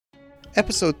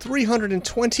episode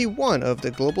 321 of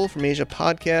the Global from Asia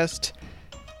podcast,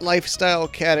 lifestyle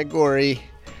category,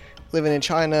 living in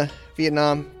China,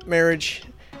 Vietnam, marriage,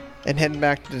 and heading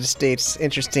back to the States.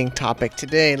 Interesting topic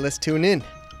today. Let's tune in.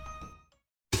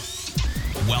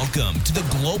 Welcome to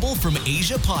the Global from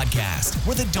Asia podcast,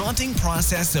 where the daunting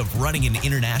process of running an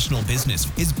international business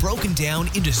is broken down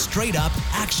into straight-up,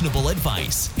 actionable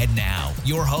advice. And now,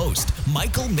 your host,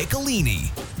 Michael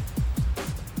Michelini.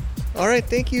 All right,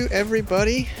 thank you,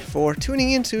 everybody, for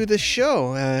tuning into the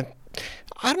show.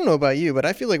 I don't know about you, but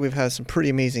I feel like we've had some pretty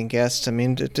amazing guests. I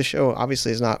mean, the show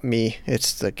obviously is not me,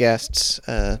 it's the guests.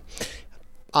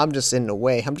 I'm just in the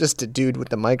way. I'm just a dude with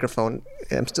the microphone.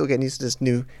 I'm still getting used to this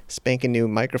new, spanking new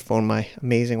microphone my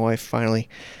amazing wife finally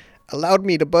allowed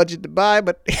me to budget to buy,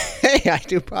 but hey, I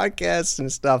do podcasts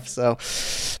and stuff, so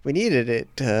we needed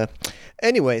it.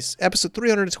 Anyways, episode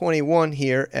 321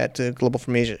 here at the Global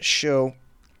from Asia show.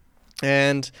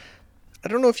 And I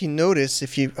don't know if you notice, I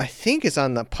think it's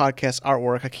on the podcast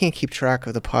artwork. I can't keep track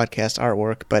of the podcast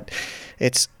artwork, but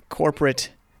it's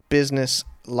corporate, business,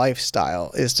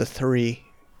 lifestyle is the three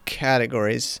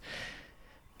categories.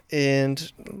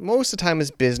 And most of the time is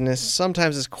business.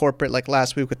 Sometimes it's corporate, like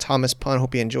last week with Thomas Pun.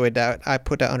 Hope you enjoyed that. I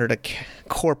put that under the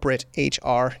corporate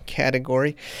HR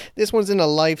category. This one's in a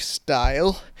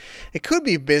lifestyle. It could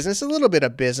be business, a little bit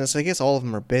of business. I guess all of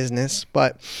them are business,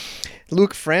 but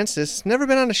Luke Francis, never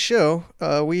been on a show.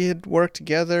 We had worked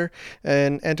together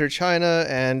and entered China,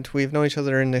 and we've known each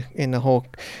other in the whole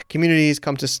community. He's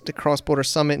come to the Cross Border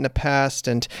Summit in the past,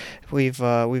 and we've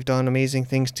done amazing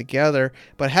things together,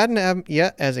 but hadn't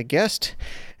yet as a guest.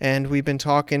 And we've been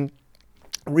talking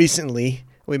recently.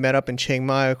 We met up in Chiang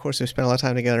Mai. Of course, we spent a lot of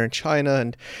time together in China,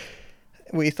 and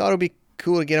we thought it would be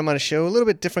cool to get him on a show. A little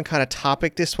bit different kind of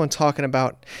topic. This one talking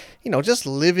about, just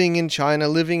living in China,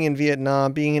 living in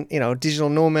Vietnam, being, digital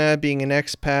nomad, being an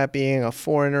expat, being a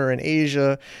foreigner in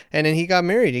Asia. And then he got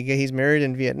married. He's married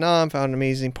in Vietnam, found an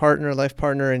amazing partner, life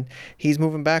partner, and he's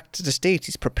moving back to the States.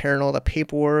 He's preparing all the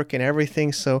paperwork and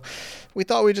everything. So we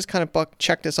thought we'd just kind of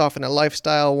check this off in a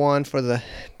lifestyle one for the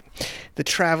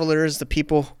travelers, the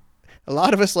people. A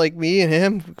lot of us like me and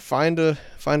him find a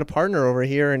partner over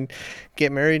here and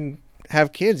get married and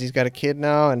have kids. He's got a kid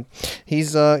now, and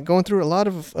he's going through a lot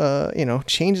of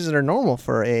changes that are normal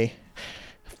for a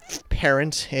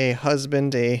parent, a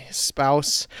husband, a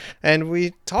spouse, and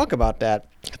we talk about that.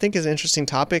 I think it's an interesting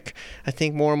topic. I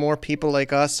think more and more people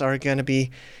like us are going to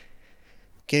be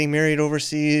getting married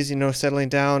overseas, settling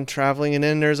down, traveling, and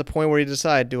then there's a point where you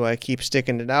decide, do I keep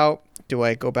sticking it out? Do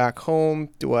I go back home?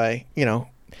 I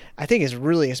think it's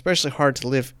really especially hard to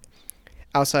live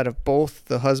outside of both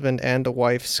the husband and the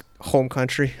wife's home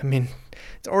country. I mean,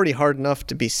 it's already hard enough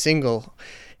to be single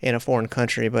in a foreign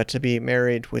country, but to be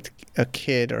married with a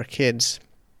kid or kids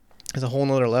is a whole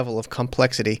nother level of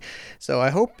complexity. So I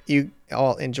hope you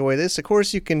all enjoy this. Of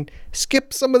course, you can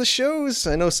skip some of the shows.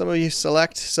 I know some of you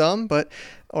select some,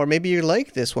 or maybe you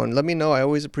like this one. Let me know. I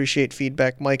always appreciate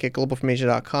feedback. Mike at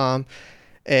globalfromasia.com.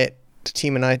 The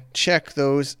team and I check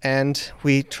those, and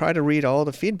we try to read all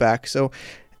the feedback. So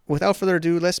without further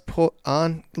ado, let's put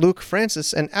on Luke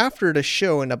Francis. And after the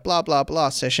show in the blah, blah, blah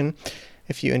session,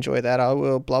 if you enjoy that, I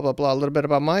will blah, blah, blah a little bit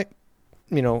about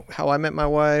how I met my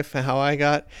wife and how I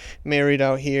got married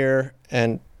out here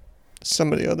and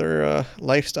some of the other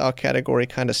lifestyle category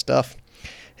kind of stuff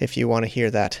if you want to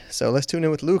hear that. So let's tune in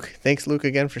with Luke. Thanks, Luke,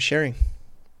 again for sharing.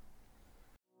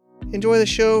 Enjoy the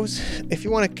shows. If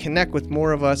you want to connect with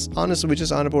more of us, honestly, we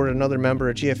just onboarded another member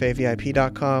at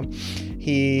gfavip.com.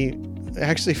 He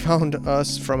actually found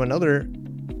us from another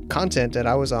content that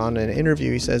I was on, an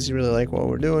interview. He says he really liked what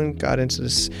we're doing, got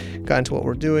into what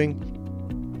we're doing,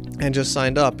 and just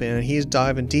signed up. And he's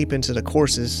diving deep into the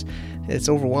courses. It's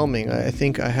overwhelming. I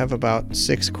think I have about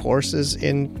 6 courses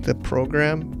in the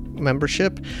program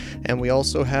membership, and we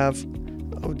also have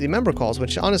the member calls,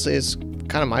 which honestly is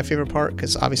kind of my favorite part,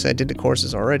 because obviously I did the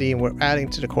courses already and we're adding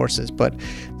to the courses, but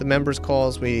the members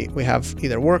calls, we have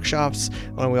either workshops,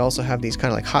 and we also have these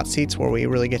kind of like hot seats where we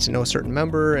really get to know a certain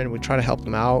member and we try to help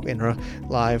them out in a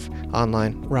live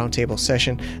online roundtable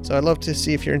session. So I'd love to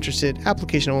see if you're interested.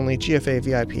 Application only,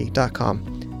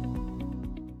 gfavip.com.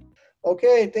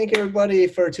 Okay, thank you everybody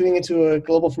for tuning into a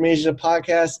Global from Asia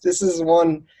podcast. This is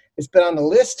one. It's been on the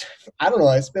list.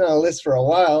 It's been on the list for a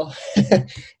while.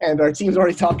 And our team's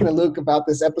already talking to Luke about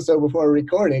this episode before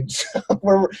recording. So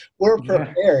we're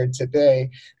prepared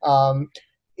today.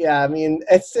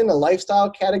 It's in the lifestyle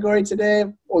category today.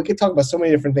 We could talk about so many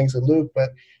different things with Luke, but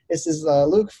this is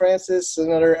Luke Francis,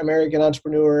 another American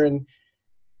entrepreneur. And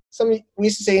we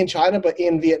used to say in China, but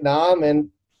in Vietnam. And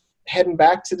heading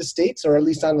back to the States, or at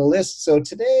least on the list. So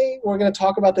today we're going to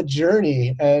talk about the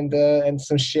journey and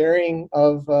some sharing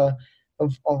of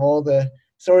all the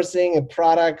sourcing and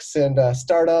products and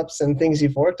startups and things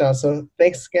you've worked on. So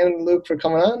thanks again, Luke, for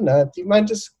coming on. Do you mind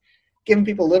just giving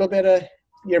people a little bit of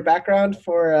your background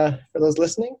for those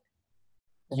listening?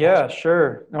 Yeah,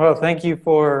 sure. Well, thank you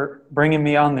for bringing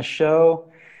me on the show.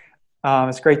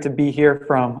 It's great to be here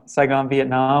from Saigon,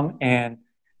 Vietnam. And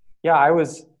yeah, I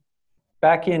was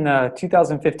back in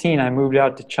 2015, I moved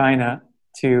out to China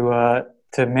to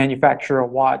manufacture a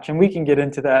watch. And we can get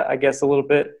into that, I guess, a little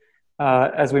bit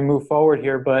as we move forward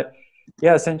here. But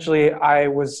yeah, essentially, I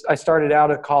started out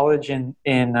at college in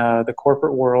the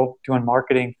corporate world doing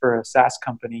marketing for a SaaS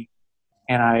company.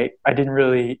 And I didn't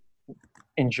really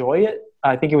enjoy it.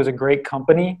 I think it was a great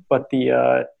company, but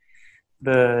the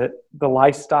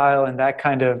lifestyle and that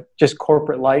kind of just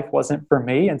corporate life wasn't for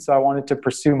me. And so I wanted to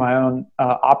pursue my own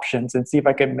options and see if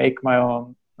I could make my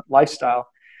own lifestyle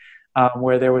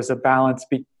where there was a balance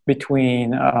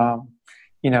between,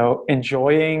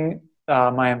 enjoying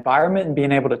my environment and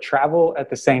being able to travel at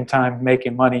the same time,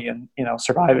 making money and,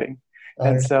 surviving.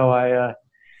 And so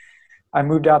I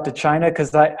moved out to China because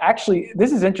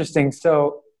this is interesting.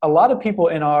 So a lot of people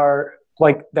in our,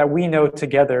 that we know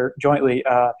together jointly,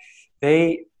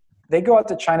 they go out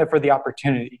to China for the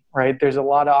opportunity, right? There's a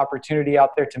lot of opportunity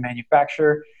out there to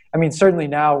manufacture. I mean, certainly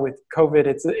now with COVID,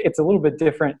 it's a little bit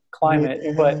different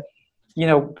climate, but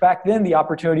back then the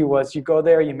opportunity was you go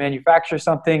there, you manufacture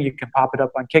something, you can pop it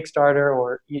up on Kickstarter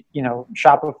or,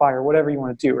 Shopify or whatever you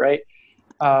want to do, right?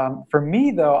 For me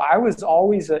though, I was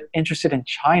always interested in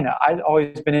China. I'd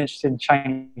always been interested in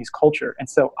Chinese culture. And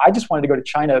so I just wanted to go to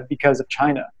China because of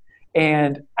China.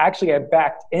 And actually I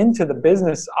backed into the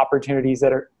business opportunities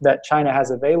that China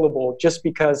has available just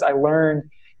because I learned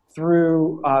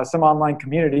through some online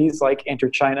communities like Enter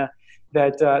China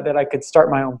that I could start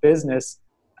my own business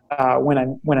when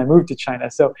I moved to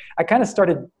China. So I kind of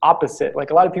started opposite. Like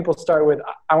a lot of people start with,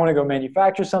 I want to go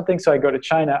manufacture something, so I go to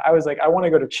China. I was like, I want to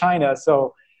go to China,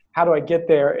 so how do I get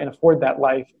there and afford that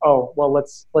life? Oh, well,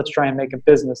 let's try and make a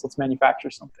business. Let's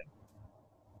manufacture something.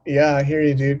 Yeah, I hear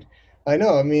you, dude. I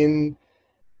know. I mean,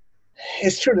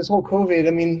 it's true. This whole COVID,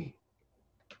 I mean,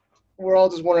 we're all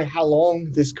just wondering how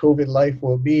long this COVID life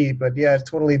will be. But yeah, it's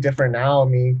totally different now. I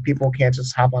mean, people can't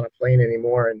just hop on a plane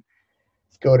anymore and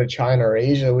go to China or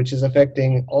Asia, which is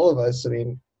affecting all of us. I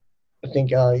mean, I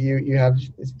think you have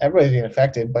everybody's being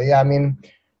affected. But yeah, I mean,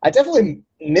 I definitely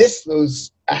miss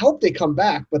those. I hope they come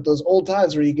back. But those old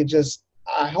times where you could just,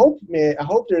 I hope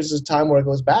there's this time where it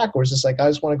goes back, where it's just like, I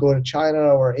just want to go to China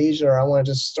or Asia, or I want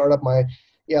to just start up my,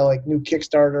 new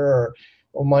Kickstarter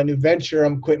or my new venture.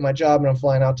 I'm quitting my job and I'm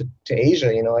flying out to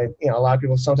Asia. A lot of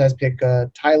people sometimes pick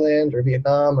Thailand or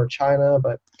Vietnam or China,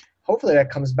 but hopefully that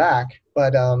comes back.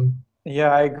 But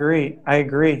yeah, I agree.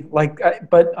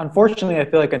 But unfortunately, I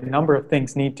feel like a number of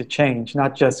things need to change,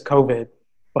 not just COVID,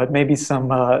 but maybe some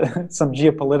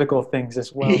geopolitical things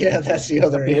as well. Yeah, that's the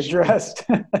other issue. Be addressed.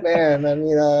 Man, I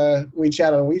mean, we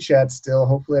chat on WeChat still.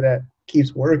 Hopefully that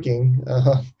keeps working.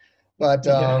 But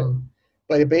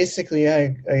basically,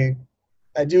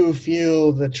 I do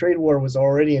feel the trade war was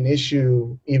already an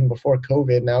issue even before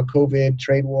COVID. Now COVID,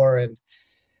 trade war, and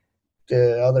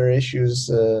the other issues,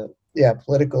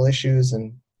 political issues,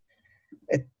 and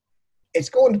it's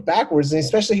going backwards,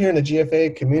 especially here in the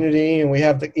GFA community. And we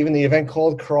have even the event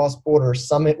called Cross Border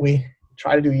Summit. We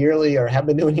try to do yearly, or have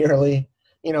been doing yearly.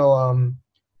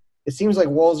 It seems like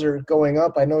walls are going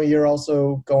up. I know you're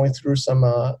also going through some.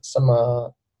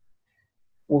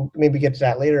 We'll maybe get to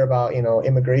that later about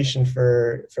immigration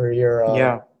for your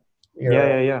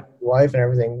wife and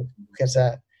everything. We'll get to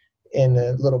that in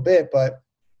a little bit, but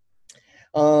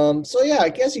so yeah, I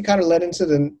guess you kind of led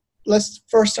into let's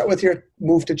first start with your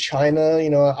move to China.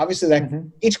 Obviously that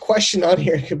each question on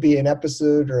here could be an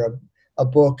episode or a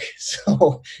book,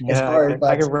 so it's hard.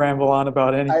 I could ramble on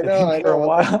about anything. I know. For a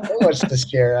while. So much to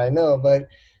share. I know, but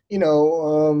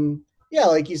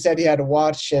like you said, you had a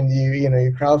watch and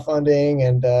you're crowdfunding,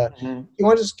 and you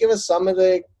want to just give us some of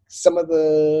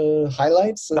the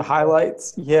highlights? The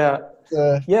highlights, yeah.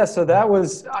 So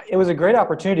it was a great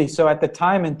opportunity. So at the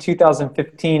time in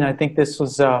 2015, I think this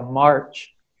was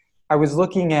March, I was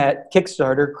looking at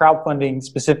Kickstarter, crowdfunding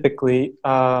specifically,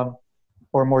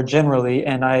 or more generally,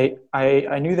 and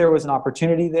I knew there was an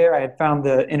opportunity there. I had found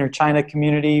the Inner China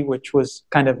community, which was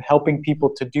kind of helping people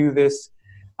to do this,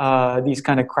 these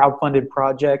kind of crowdfunded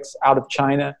projects out of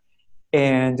China.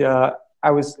 And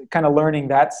I was kind of learning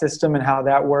that system and how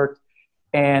that worked.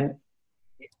 And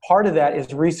part of that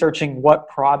is researching what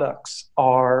products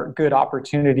are good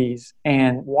opportunities,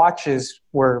 and watches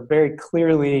were very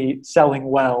clearly selling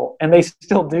well, and they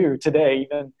still do today,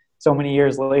 even so many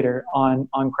years later on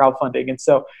crowdfunding. And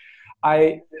so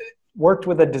I worked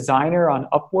with a designer on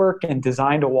Upwork and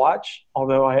designed a watch,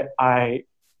 although I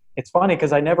it's funny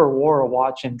because I never wore a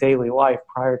watch in daily life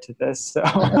prior to this. So,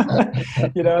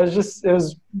 it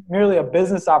was merely a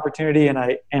business opportunity, and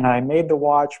I made the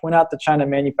watch, went out to China,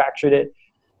 manufactured it.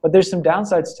 But there's some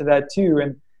downsides to that too.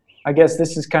 And I guess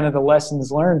this is kind of the lessons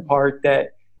learned part,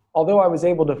 that although I was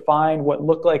able to find what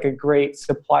looked like a great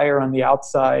supplier on the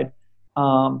outside,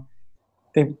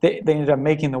 they ended up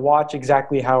making the watch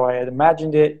exactly how I had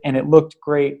imagined it, and it looked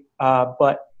great.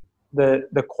 But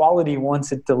the quality,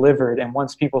 once it delivered and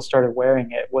once people started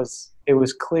wearing it, was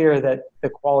clear that the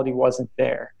quality wasn't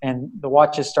there, and the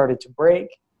watches started to break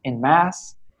in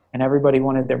mass, and everybody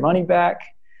wanted their money back.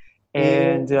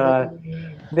 And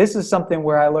this is something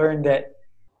where I learned that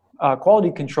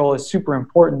quality control is super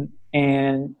important.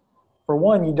 And for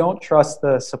one, you don't trust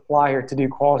the supplier to do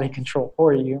quality control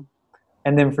for you.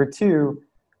 And then for two,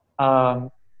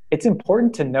 it's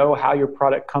important to know how your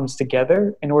product comes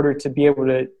together in order to be able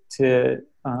to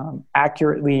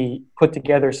accurately put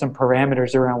together some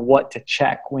parameters around what to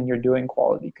check when you're doing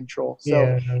quality control.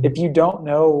 So if you don't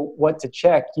know what to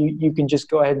check, you can just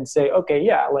go ahead and say, okay,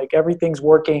 yeah, like everything's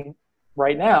working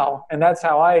right now. And that's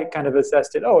how I kind of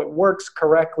assessed it. Oh, it works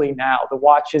correctly now. The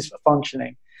watch is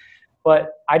functioning.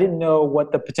 But I didn't know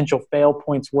what the potential fail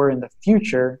points were in the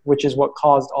future, which is what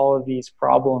caused all of these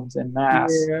problems en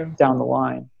masse down the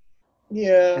line.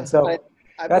 Yeah. And so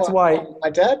that's why my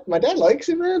dad likes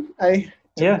it, man. I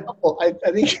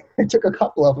think I took a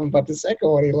couple of them, but the second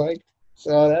one he liked.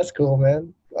 So that's cool,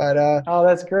 man. But oh,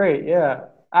 that's great. Yeah.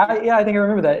 I think I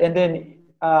remember that. And then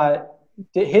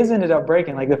his ended up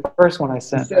breaking, like the first one I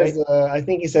sent. Says, right? I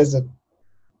think he says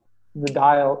the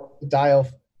dial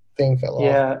thing fell off.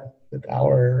 Yeah. The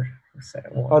hour.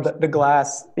 Oh, the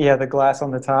glass. Yeah, the glass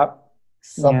on the top.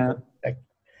 Something. Yeah.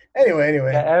 Anyway.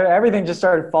 Yeah, everything just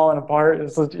started falling apart.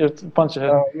 It's a bunch of.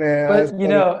 Oh man!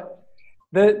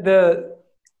 But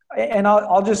and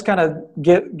I'll just kind of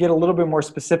get a little bit more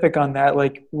specific on that.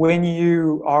 Like when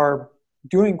you are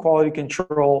doing quality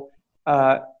control,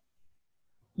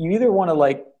 you either want to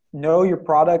like know your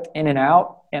product in and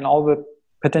out and all the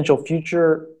potential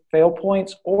future fail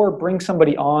points, or bring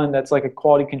somebody on that's like a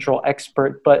quality control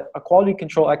expert, but a quality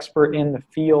control expert in the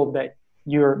field that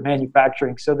you're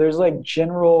manufacturing. So there's like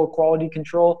general quality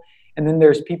control, and then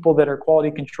there's people that are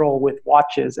quality control with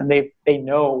watches, and they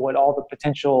know what all the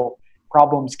potential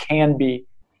problems can be.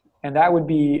 And that would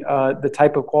be the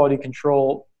type of quality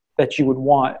control that you would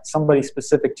want, somebody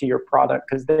specific to your product,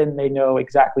 because then they know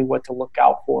exactly what to look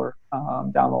out for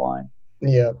down the line.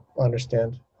 Yeah,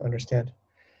 understand.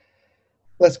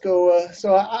 Let's go.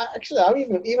 So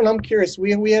I'm curious.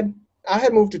 I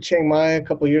had moved to Chiang Mai a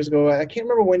couple of years ago. I can't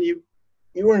remember when you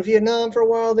were in Vietnam for a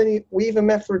while. Then we even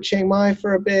met for Chiang Mai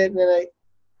for a bit, and then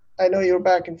I know you were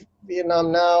back in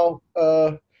Vietnam now.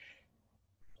 I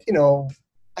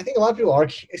think a lot of people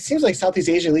it seems like Southeast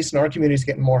Asia, at least in our community, is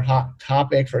getting more hot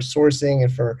topic for sourcing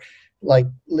and for like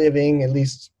living, at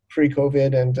least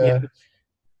pre-COVID. And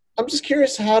I'm just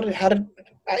curious, how did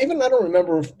I don't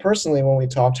remember personally when we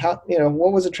talked,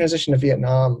 what was the transition to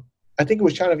Vietnam? I think it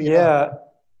was China, Vietnam.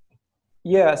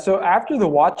 Yeah. So after the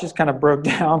watches kind of broke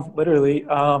down, literally,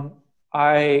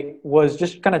 I was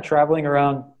just kind of traveling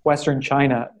around Western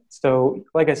China. So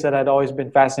like I said, I'd always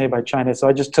been fascinated by China. So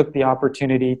I just took the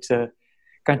opportunity to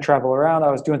kind of travel around.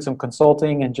 I was doing some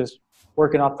consulting and just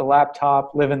working off the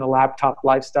laptop, living the laptop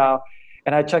lifestyle.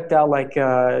 And I checked out like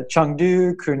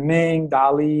Chengdu, Kunming,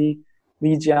 Dali,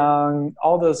 Lijiang,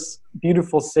 all those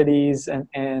beautiful cities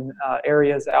and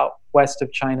areas out west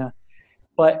of China.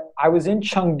 But I was in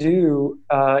Chengdu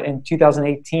in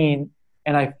 2018,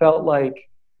 and I felt like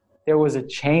there was a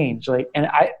change.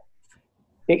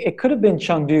 It could have been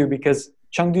Chengdu, because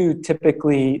Chengdu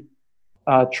typically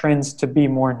trends to be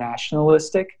more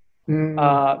nationalistic.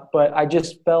 But I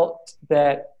just felt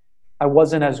that I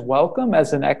wasn't as welcome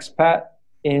as an expat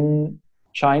in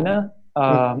China,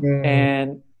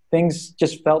 and things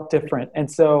just felt different.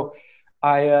 And so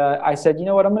I said, you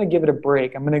know what, I'm going to give it a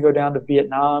break. I'm going to go down to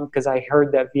Vietnam, because I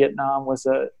heard that Vietnam was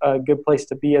a good place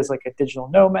to be as like a digital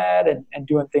nomad and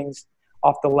doing things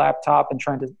off the laptop and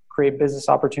trying to create business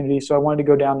opportunities. So I wanted to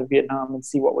go down to Vietnam and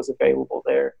see what was available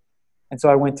there. And so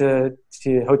I went to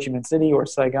Ho Chi Minh City, or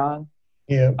Saigon,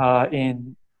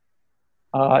 in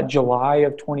July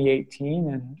of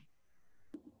 2018,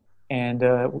 and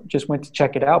just went to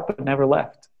check it out, but never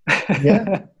left.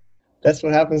 Yeah, that's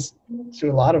what happens to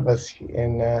a lot of us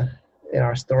in in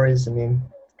our stories. I mean,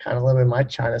 kind of a little bit of my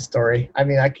China story. I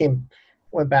mean, came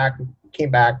back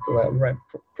right,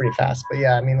 pretty fast. But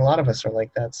yeah, I mean, a lot of us are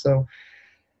like that. So,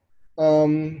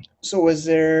 so was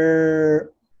there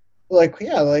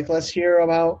let's hear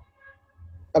about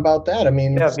that. I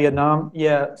mean, Yeah, Vietnam.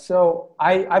 Yeah. So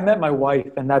I met my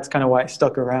wife, and that's kind of why I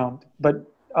stuck around. But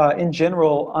in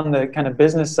general, on the kind of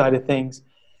business side of things,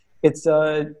 it's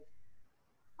I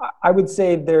would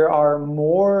say there are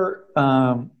more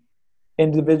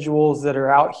individuals that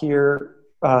are out here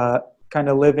kind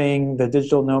of living the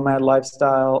digital nomad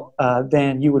lifestyle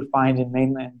than you would find in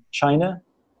mainland China.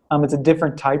 It's a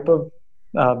different type of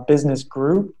business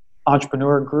group,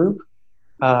 entrepreneur group.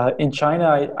 In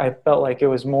China, I felt like it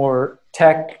was more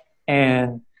tech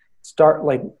and start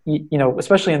like,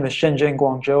 especially in the Shenzhen,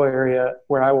 Guangzhou area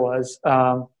where I was.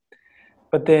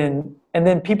 But then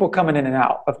people coming in and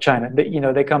out of China,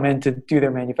 they come in to do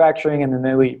their manufacturing and then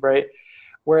they leave, right?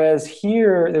 Whereas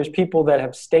here, there's people that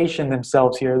have stationed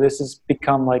themselves here. This has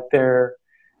become like their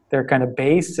kind of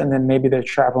base, and then maybe they're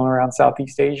traveling around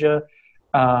Southeast Asia,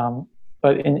 but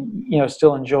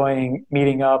still enjoying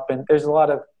meeting up. And there's a lot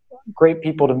of great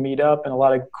people to meet up and a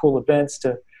lot of cool events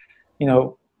to,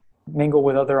 mingle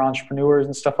with other entrepreneurs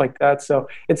and stuff like that. So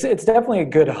it's definitely a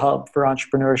good hub for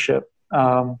entrepreneurship.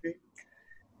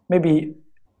 Maybe,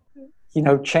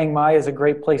 Chiang Mai is a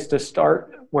great place to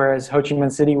start, whereas Ho Chi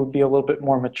Minh City would be a little bit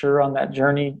more mature on that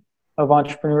journey of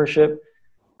entrepreneurship.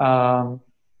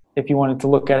 If you wanted to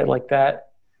look at it like that.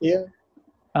 Yeah.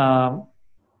 But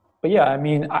yeah, I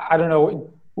mean, I don't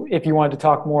know if you wanted to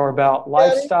talk more about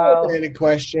lifestyle. Yeah, a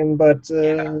question, but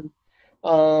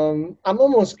I'm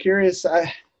almost curious.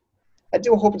 I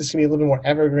do hope this can be a little bit more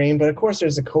evergreen, but of course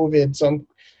there's the COVID. So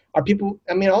are people,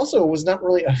 I mean, also was not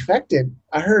really affected.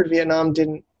 I heard Vietnam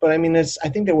didn't, but I mean, they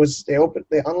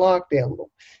unlocked, they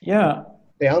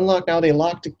unlocked, now they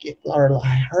locked again, or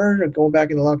I heard they're going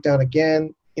back into lockdown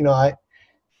again. We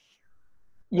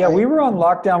were on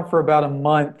lockdown for about a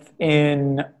month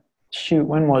when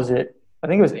was it? I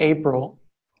think it was April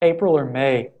or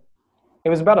May. It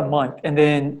was about a month. And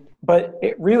then, but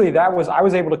I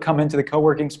was able to come into the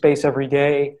co-working space every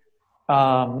day.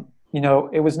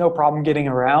 It was no problem getting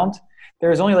around.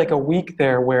 There was only like a week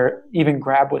there where even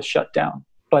Grab was shut down.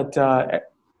 But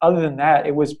other than that,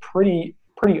 it was pretty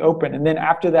open. And then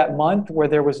after that month where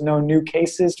there was no new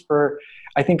cases for,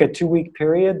 I think, a 2-week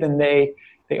period, then they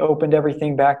opened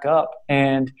everything back up.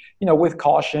 And, with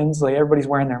cautions, like everybody's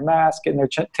wearing their mask and their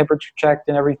temperature checked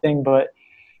and everything, but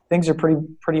things are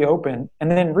pretty open.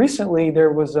 And then recently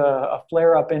there was a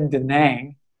flare up in Da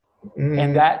Nang,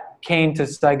 and that came to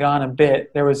Saigon a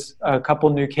bit. There was a couple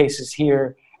new cases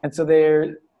here. And so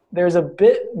there's a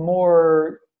bit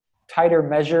more tighter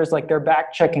measures, like they're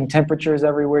back checking temperatures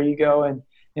everywhere you go, and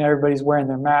everybody's wearing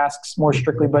their masks more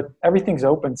strictly, but everything's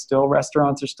open still.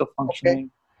 Restaurants are still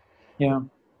functioning. Okay.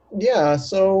 Yeah.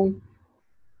 So,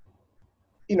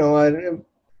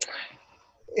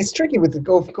 it's tricky with the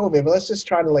COVID, but let's just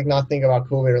try to not think about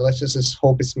COVID, or let's just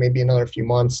hope it's maybe another few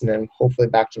months and then hopefully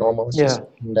back to normal. Let's just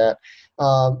do that.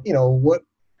 What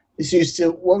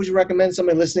would you recommend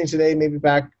somebody listening today, maybe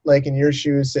back like in your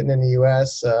shoes, sitting in the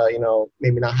U.S.,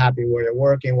 maybe not happy where they're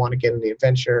working, want to get into the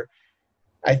adventure?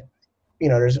 I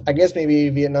guess maybe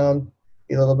Vietnam,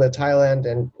 a little bit of Thailand,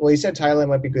 and you said Thailand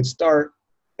might be a good start,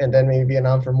 and then maybe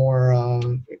Vietnam for more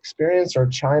experience, or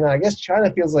China. I guess China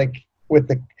feels like with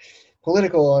the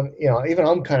political, and even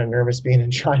I'm kind of nervous being in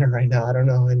China right now. I don't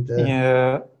know. And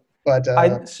but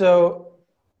as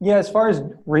far as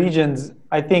regions,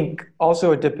 I think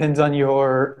also it depends on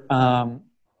your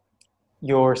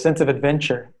sense of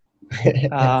adventure.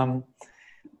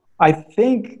 I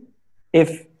think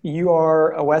if you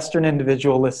are a Western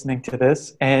individual listening to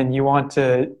this and you want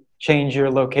to change your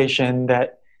location,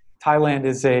 that Thailand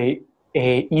is a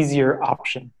easier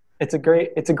option. It's a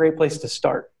great place to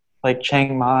start. Like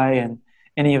Chiang Mai and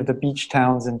any of the beach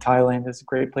towns in Thailand is a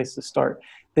great place to start.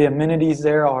 The amenities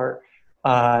there are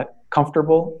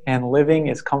comfortable, and living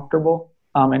is comfortable,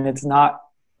 and it's not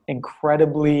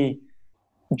incredibly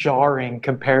jarring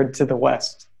compared to the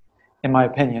West, in my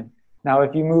opinion. Now,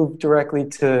 if you move directly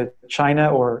to China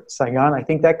or Saigon, I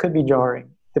think that could be jarring,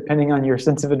 depending on your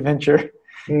sense of adventure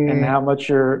and how much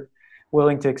you're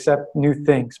willing to accept new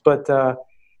things. But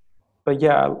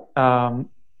yeah,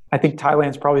 I think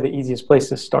Thailand's probably the easiest place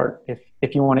to start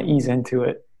if you want to ease into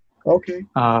it. Okay.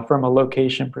 From a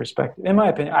location perspective, in my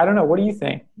opinion. I don't know. What do you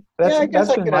think? I guess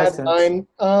I could add mine.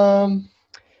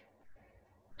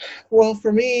 Well,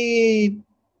 for me,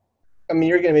 I mean,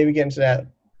 you're going to maybe get into that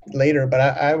later, but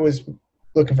I was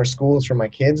looking for schools for my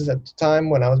kids at the time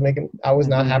when I was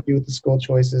not happy with the school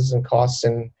choices and costs,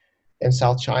 and in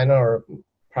South China, or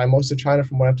probably most of China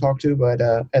from what I've talked to. But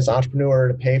as an entrepreneur,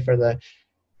 to pay for the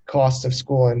cost of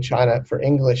school in China for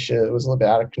English, it was a little bit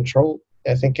out of control.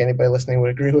 I think anybody listening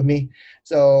would agree with me.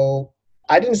 So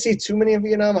I didn't see too many in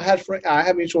Vietnam. I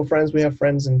have mutual friends. We have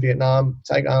friends in Vietnam.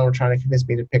 Saigon were trying to convince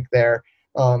me to pick there,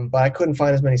 but I couldn't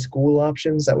find as many school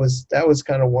options. That was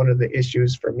kind of one of the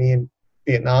issues for me in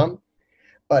Vietnam.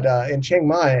 But in Chiang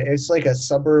Mai, it's like a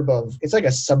suburb of. It's like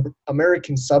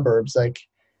American suburbs. Like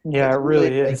yeah, it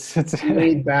really is. Like, it's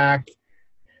laid back.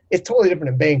 It's totally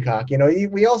different in Bangkok. You know,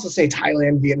 we also say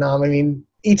Thailand, Vietnam. I mean,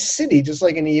 each city, just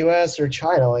like in the U.S. or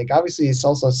China, like obviously it's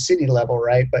also city level,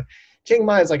 right? But Chiang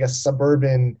Mai is like a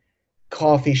suburban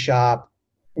coffee shop,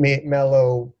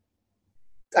 mellow.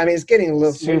 I mean, it's getting a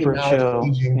little super chill,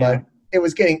 changing, but it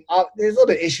was getting. There's a little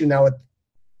bit of issue now with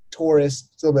tourists.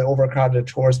 It's a little bit overcrowded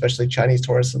tourists, especially Chinese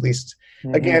tourists. At least,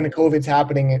 again, COVID's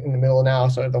happening in the middle now,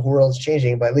 so the whole world's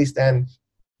changing. But at least then,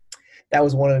 that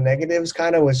was one of the negatives.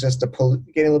 Kind of was just getting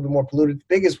a little bit more polluted. The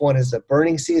biggest one is the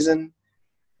burning season.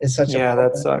 It's such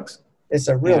that sucks. It's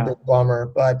a real big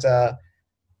bummer, but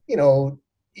you know.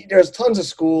 There's tons of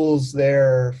schools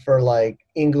there for like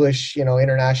English, you know,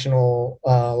 international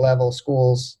level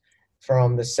schools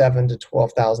from the 7 to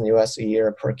 12,000 US a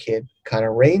year per kid kind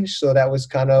of range. So that was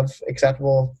kind of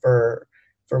acceptable for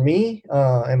me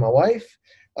and my wife.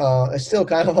 It's still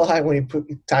kind of a lot when you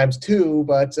put times 2,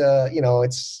 but you know,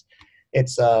 it's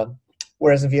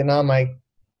whereas in Vietnam, at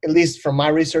least from my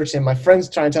research and my friends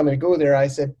trying to tell me to go there, I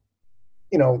said,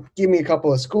 you know, give me a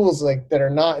couple of schools like that are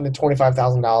not in the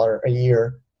 $25,000 a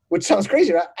year, which sounds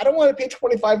crazy. I don't want to pay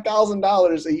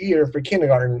 $25,000 a year for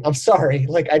kindergarten. I'm sorry.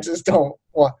 Like, I just don't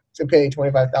want to pay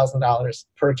 $25,000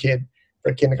 per kid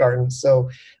for kindergarten. So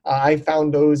I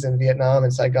found those in Vietnam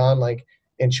and Saigon, like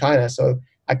in China. So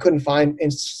I couldn't find,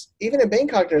 even in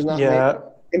Bangkok, there's not many.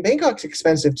 In Bangkok's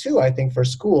expensive too, I think, for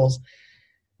schools.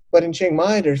 But in Chiang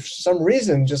Mai, there's for some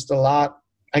reason just a lot.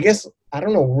 I guess, I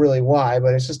don't know really why,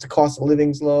 but it's just the cost of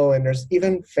living's low. And there's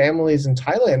even families in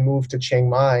Thailand moved to Chiang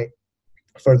Mai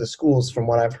for the schools, from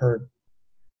what I've heard.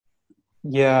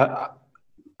 Yeah,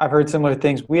 I've heard similar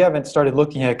things. We haven't started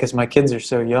looking yet because my kids are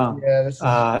so young.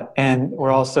 Yeah, and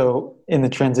we're also in the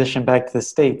transition back to the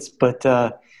States. But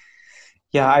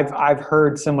yeah, I've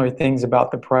heard similar things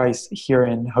about the price here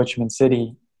in Ho Chi Minh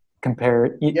City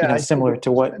compared, similar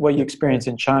to what you experience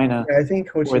in China. Yeah, I think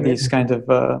Ho Chi Minh, or these kind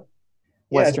of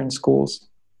Western schools.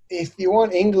 If you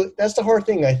want English, that's the hard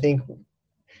thing, I think.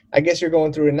 I guess you're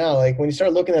going through it now. Like when you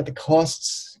start looking at the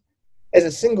costs as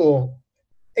a single,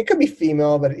 it could be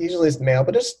female, but usually it's male.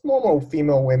 But there's more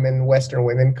female women, Western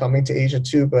women coming to Asia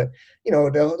too. But you know,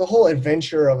 the whole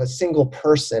adventure of a single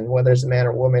person, whether it's a man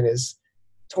or woman, is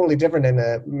totally different than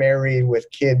a married with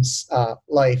kids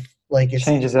life. Like it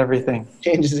changes everything.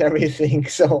 Changes everything.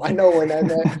 So I know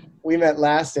when we met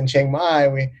last in Chiang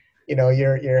Mai,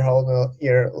 you're holding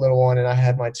your little one, and I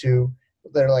had my 2.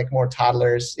 They're like more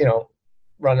toddlers, you know,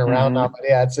 running around now. But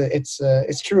yeah,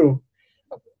 it's true.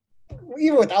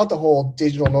 Even without the whole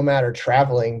digital nomad or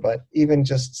traveling, but even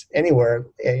just anywhere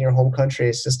in your home country,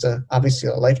 it's just obviously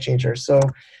a life changer. So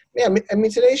yeah, I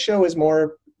mean today's show is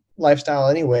more lifestyle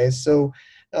anyways. So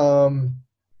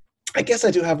I guess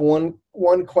I do have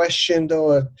one question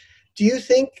though. Do you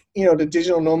think, you know, the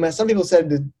digital nomad, some people said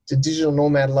the digital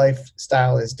nomad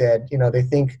lifestyle is dead. You know, they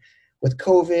think with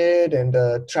COVID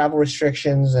and travel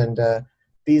restrictions and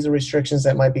visa restrictions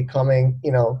that might be coming,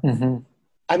 you know,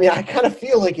 I mean, I kind of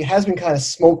feel like it has been kind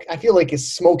of I feel like it's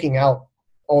smoking out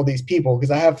all these people,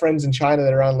 because I have friends in China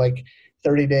that are on like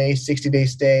 30-day, 60-day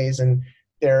stays, and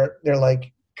they're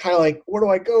like, kind of like, where do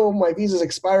I go? My visa's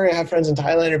expiring. I have friends in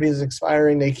Thailand, their visa's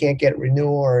expiring. They can't get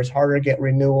renewal, or it's harder to get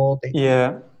renewal.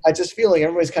 I just feel like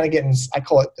everybody's kind of getting, I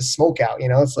call it the smoke out, you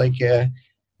know, it's like, and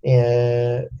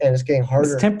it's getting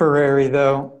harder. It's temporary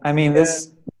though. I mean, this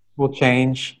will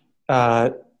change.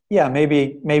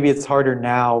 Maybe it's harder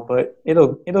now, but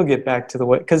it'll get back to the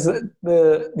way, because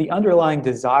the underlying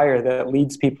desire that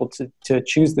leads people to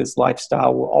choose this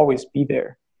lifestyle will always be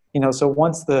there. You know, so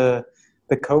once the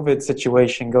COVID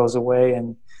situation goes away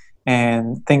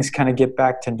and things kind of get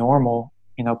back to normal,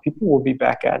 you know, people will be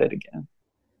back at it again.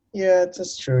 Yeah,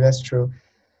 that's true. That's true.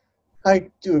 I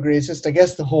do agree. It's just, I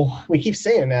guess we keep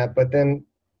saying that, but then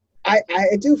I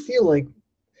do feel like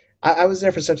I was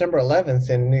there for September 11th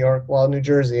in New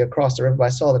Jersey, across the river, but I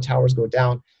saw the towers go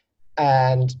down.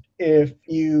 And if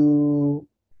you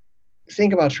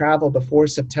think about travel before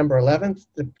September 11th,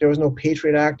 there was no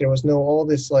Patriot Act. There was no all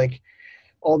this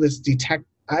detect.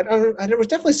 There was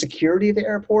definitely security at the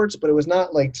airports, but it was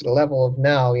not like to the level of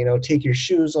now, you know, take your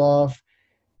shoes off,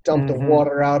 dump the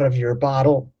water out of your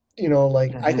bottle, you know,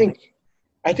 like I think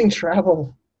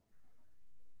travel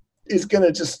is going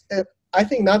to just, I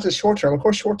think not just short term, of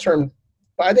course, short term,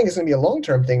 but I think it's going to be a long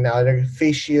term thing now. Like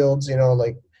face shields,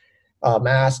 like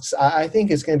masks. I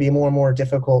think it's going to be more and more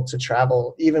difficult to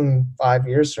travel even 5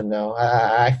 years from now.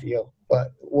 I feel,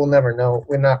 but we'll never know.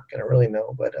 We're not going to really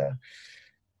know, but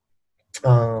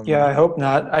yeah, I hope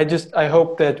not. I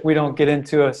hope that we don't get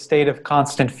into a state of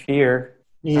constant fear,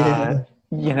 yeah.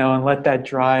 And let that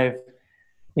drive,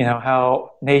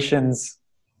 how nations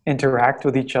interact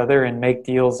with each other and make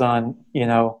deals on,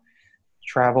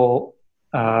 travel,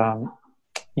 and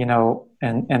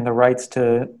the rights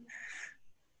to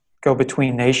go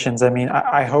between nations. I mean,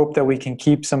 I hope that we can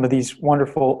keep some of these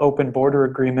wonderful open border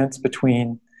agreements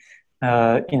between,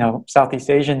 Southeast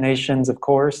Asian nations, of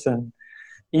course, and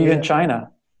even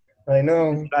China. I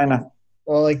know. China.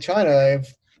 Well, like China,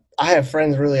 I have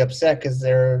friends really upset because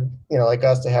they're, like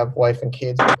us, they have wife and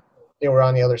kids. They were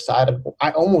on the other side of.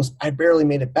 I barely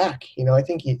made it back. I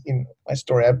think in my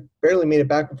story, I barely made it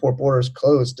back before borders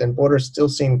closed, and borders still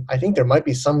seem. I think there might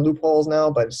be some loopholes now,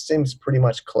 but it seems pretty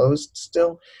much closed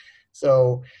still.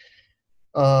 So,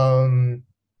 in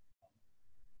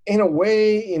a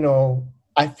way,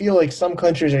 I feel like some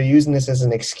countries are using this as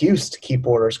an excuse to keep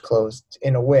borders closed.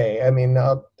 In a way, I mean,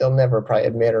 they'll never probably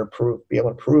admit or be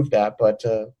able to prove that, but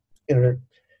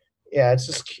yeah, it's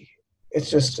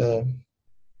just.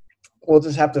 We'll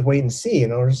just have to wait and see.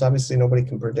 There's obviously nobody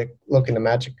can look in a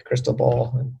magic crystal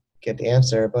ball and get the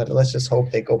answer. But let's just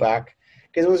hope they go back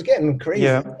because it was getting crazy.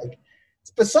 Yeah.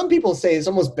 But some people say it's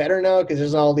almost better now because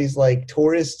there's all these like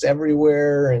tourists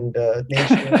everywhere and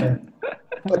nations.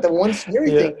 But the one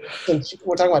scary thing, since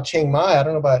we're talking about Chiang Mai, I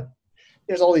don't know about.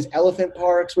 There's all these elephant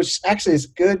parks, which actually is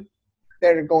good.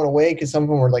 They're going away because some of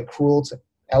them were like cruel to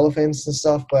elephants and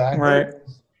stuff. But I heard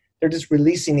they're just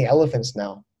releasing the elephants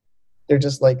now. They're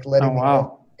just like letting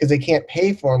because they can't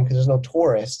pay for them because there's no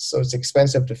tourists, so it's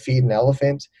expensive to feed an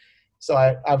elephant. So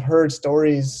I've heard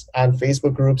stories on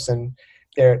Facebook groups, and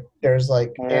there's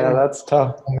like that's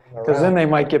tough because then they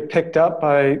might get picked up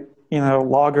by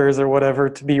loggers or whatever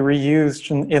to be reused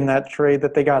in that trade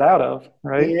that they got out of,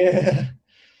 right? Yeah.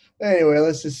 Anyway,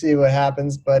 let's just see what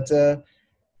happens. But so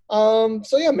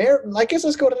yeah, I guess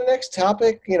let's go to the next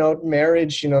topic.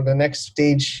 Marriage. The next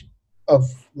stage of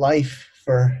life.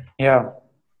 For a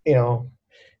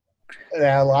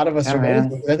lot of us are going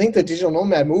through. I think the digital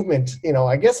nomad movement,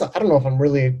 I guess I don't know if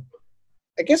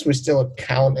I guess we still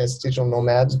count as digital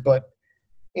nomads, but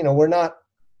we're not.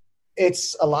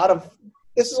 It's a lot of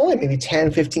this is only maybe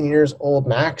 10, 15 years old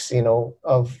max,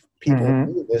 of people who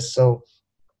do this. So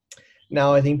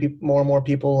now I think more and more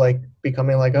people like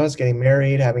becoming like us, getting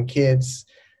married, having kids.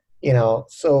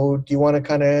 So do you want to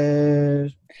kind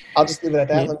of? I'll just leave it at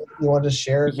that. You want to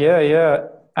share? Yeah.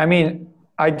 I mean,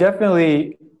 I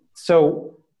definitely.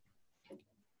 So,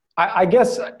 I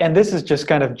guess, and this is just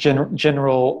kind of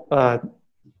general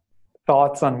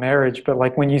thoughts on marriage. But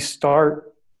like when you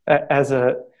start as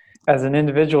an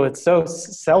individual, it's so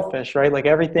selfish, right? Like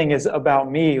everything is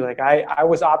about me. Like I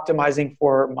was optimizing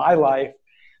for my life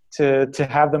to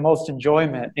have the most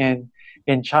enjoyment in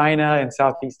China and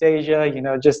Southeast Asia.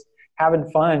 Just having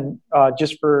fun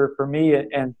just for me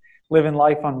and living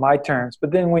life on my terms.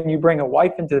 But then when you bring a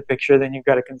wife into the picture, then you've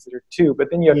got to consider two. But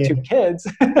then you have two kids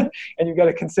and you've got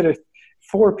to consider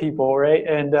 4 people, right?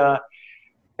 And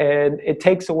it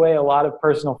takes away a lot of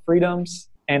personal freedoms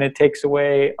and it takes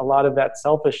away a lot of that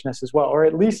selfishness as well. Or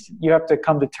at least you have to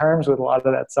come to terms with a lot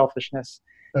of that selfishness.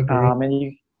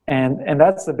 And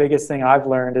that's the biggest thing I've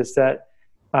learned is that,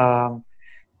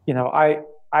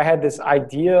 I had this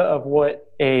idea of what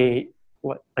a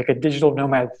digital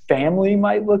nomad family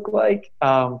might look like.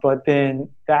 But then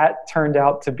that turned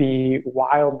out to be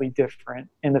wildly different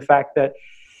in the fact that,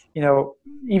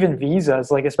 even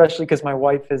visas, like, especially because my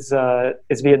wife is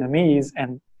Vietnamese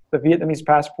and the Vietnamese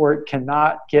passport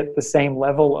cannot get the same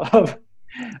level of,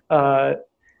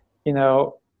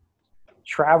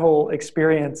 travel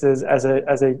experiences as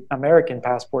a American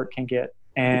passport can get.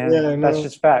 And that's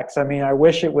just facts. I mean, I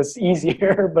wish it was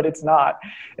easier, but it's not.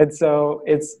 And so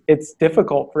it's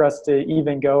difficult for us to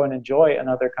even go and enjoy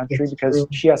another country because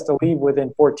she has to leave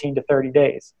within 14 to 30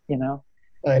 days,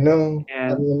 I know.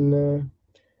 And,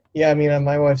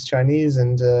 my wife's Chinese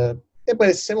and, but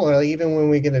it's similar. Like, even when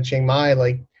we get to Chiang Mai,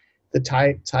 like the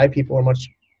Thai people are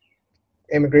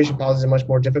immigration policies are much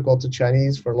more difficult to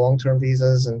Chinese for long-term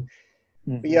visas. And,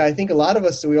 but yeah, I think a lot of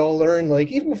us, we all learn, like,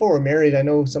 even before we're married, I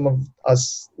know some of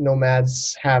us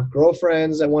nomads have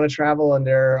girlfriends that want to travel, and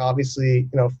they're obviously,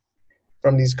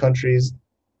 from these countries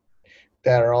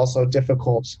that are also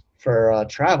difficult for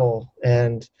travel.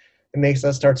 And it makes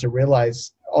us start to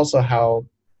realize also how,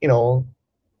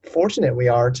 fortunate we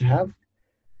are to have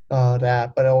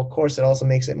that. But of course, it also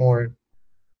makes it more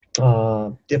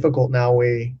difficult now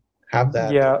we have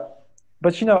that. Yeah.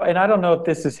 But, and I don't know if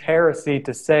this is heresy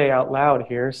to say out loud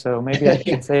here, so maybe I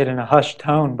should say it in a hushed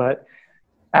tone, but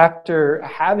after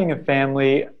having a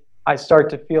family, I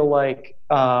start to feel like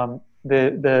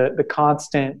the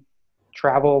constant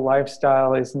travel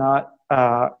lifestyle is not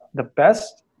the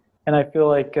best. And I feel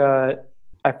like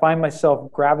I find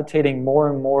myself gravitating more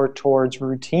and more towards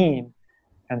routine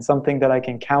and something that I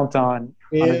can count on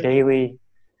a daily,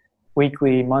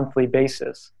 weekly, monthly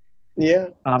basis. Yeah.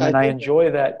 And I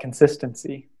enjoy that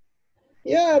consistency.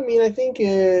 Yeah, I mean, I think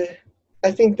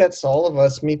that's all of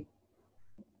us. Me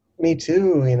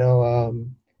too.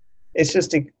 It's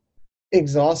just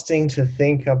exhausting to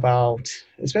think about,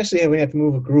 especially when you have to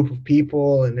move a group of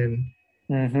people, and then.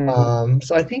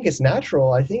 So I think it's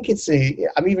natural. I think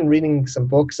I'm even reading some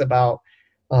books about,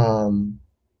 the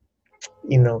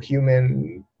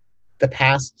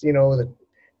past. The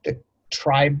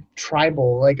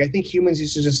tribal. Like, I think humans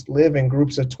used to just live in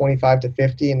groups of 25 to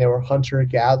 50, and they were hunter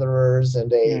gatherers, and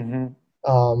they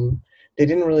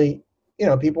didn't really,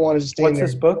 people wanted to stay. What's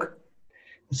this book?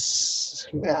 That's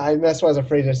what I was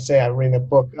afraid to say. I'm reading a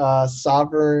book,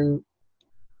 Sovereign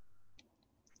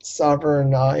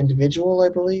Individual, I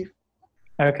believe.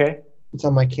 Okay. It's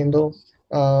on my Kindle.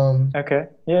 Okay.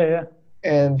 Yeah.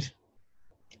 And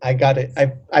I got it.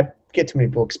 I get too many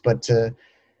books, but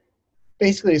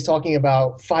basically it's talking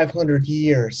about 500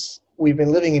 years. We've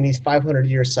been living in these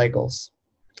 500-year cycles.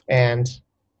 And,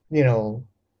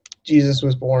 Jesus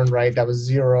was born, right? That was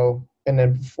 0. And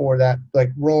then before that,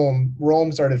 like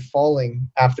Rome started falling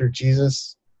after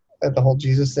Jesus, the whole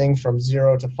Jesus thing, from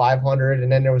 0 to 500.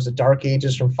 And then there was the Dark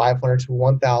Ages from 500 to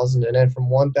 1000. And then from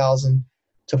 1000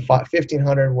 to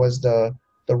 1500 was the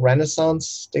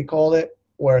Renaissance, they called it,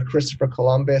 where Christopher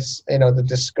Columbus, the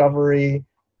discovery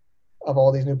of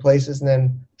all these new places. And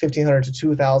then 1500 to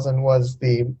 2000 was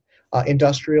the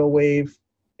industrial wave.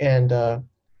 And,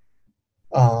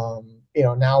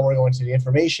 now we're going to the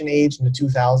information age in the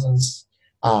 2000s,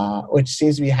 which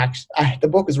seems to be the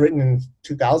book was written in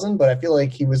 2000, but I feel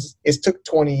like it took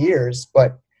 20 years.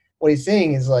 But what he's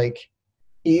saying is, like,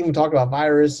 he even talked about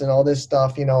virus and all this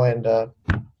stuff, yeah,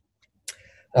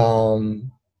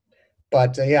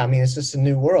 I mean, it's just a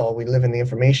new world. We live in the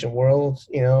information world,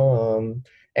 and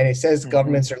it says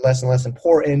governments are less and less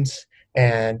important,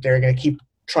 and they're going to keep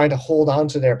trying to hold on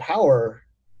to their power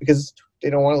because they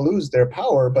don't want to lose their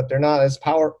power, but they're not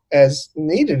as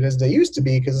needed as they used to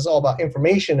be, because it's all about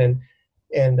information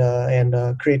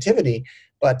and creativity.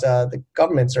 But the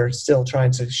governments are still trying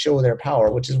to show their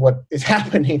power, which is what is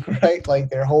happening, right? Like,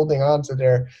 they're holding on to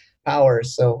their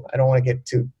powers. So I don't want to get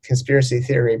to conspiracy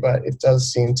theory, but it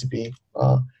does seem to be,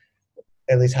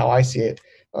 at least how I see it.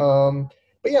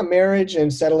 But yeah, marriage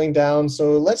and settling down.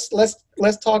 So let's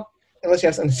talk, unless you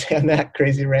have something to say on that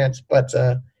crazy rant. But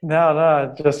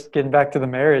no, just getting back to the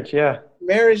marriage. Yeah,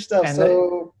 marriage stuff. And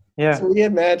so we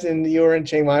had met, and you were in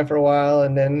Chiang Mai for a while,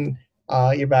 and then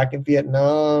you're back in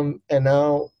Vietnam, and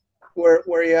now where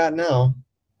are you at now?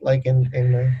 Like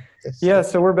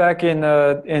so we're back in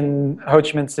Ho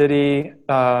Chi Minh City,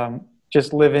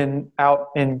 just living out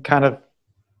in kind of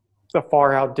a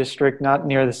far out district, not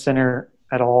near the center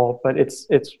at all, but it's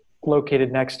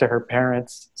located next to her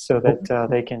parents, so that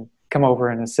they can come over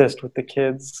and assist with the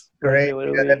kids. Great.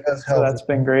 Yeah, that does help. So that's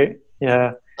been great.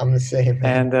 Yeah. I'm the same.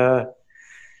 And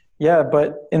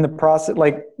but in the process,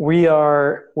 like,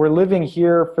 we're living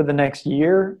here for the next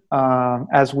year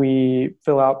as we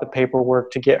fill out the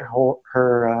paperwork to get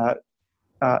her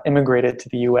immigrated to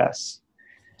the U.S.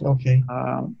 Okay.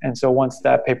 And so once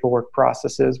that paperwork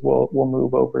processes, we'll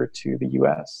move over to the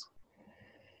U.S.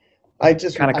 I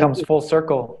just kind of comes full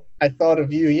circle. I thought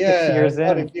of you. Yeah, 6 years I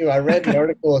thought of you. I read the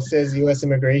article. It says U.S.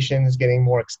 immigration is getting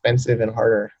more expensive and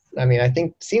harder. I mean, I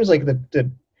think it seems like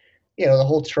the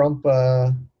whole Trump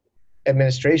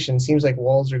administration seems like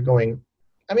walls are going.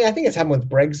 I mean, I think it's happening with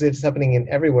Brexit. It's happening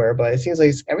everywhere, but it seems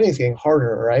like everything's getting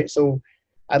harder, right? So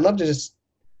I'd love to just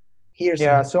hear.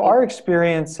 Yeah. So our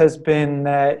experience has been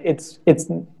that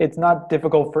it's not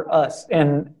difficult for us,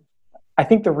 and I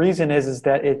think the reason is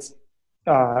that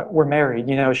we're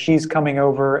married. She's coming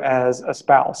over as a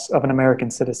spouse of an American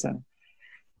citizen,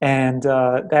 and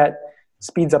that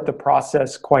speeds up the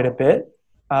process quite a bit.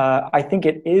 I think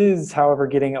it is, however,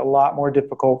 getting a lot more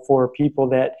difficult for people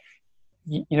that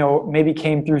maybe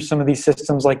came through some of these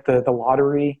systems like the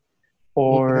lottery,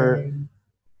 or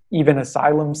even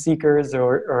asylum seekers,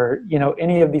 or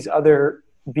any of these other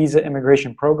visa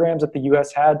immigration programs that the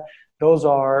U.S. had. Those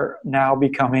are now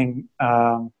becoming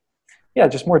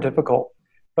just more difficult.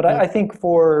 But I think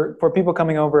for people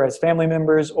coming over as family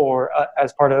members or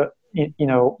as part of,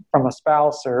 from a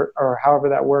spouse or however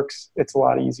that works, it's a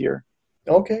lot easier.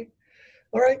 Okay.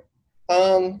 All right.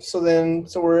 So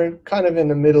we're kind of in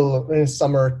the middle in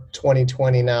summer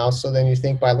 2020 now. So then you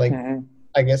think by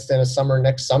I guess then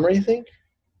next summer, you think,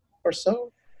 or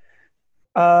so?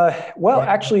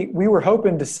 Actually, we were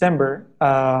hoping December.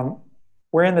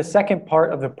 We're in the second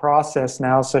part of the process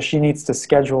now, so she needs to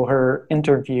schedule her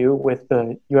interview with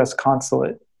the U.S.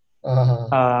 consulate.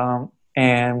 Uh-huh.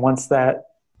 And once that,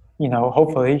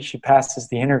 hopefully she passes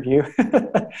the interview.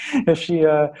 If she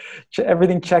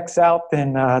everything checks out,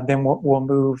 then we'll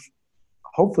move.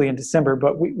 Hopefully in December,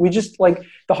 but we just the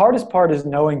hardest part is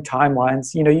knowing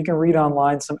timelines. You can read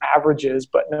online some averages,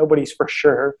 but nobody's for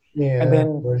sure. Yeah, and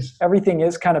then everything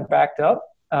is kind of backed up.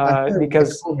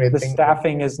 Because the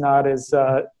staffing is not as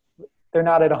they're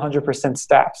not at 100%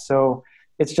 staff, so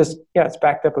it's just it's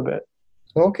backed up a bit.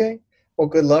 Okay, well,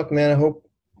 good luck, man.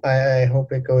 I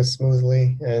hope it goes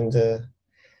smoothly, and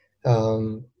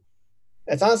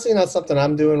it's honestly not something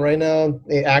I'm doing right now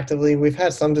actively. We've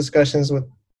had some discussions with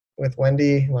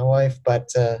Wendy, my wife,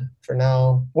 but for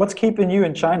now, what's keeping you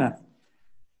in China?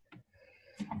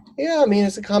 Yeah, I mean,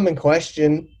 it's a common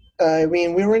question. I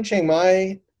mean, we were in Chiang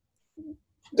Mai.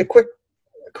 The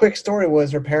quick story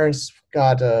was her parents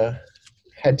had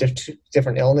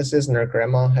different illnesses, and her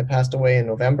grandma had passed away in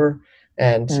November.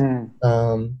 And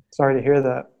sorry to hear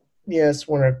that. Yes,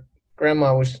 when her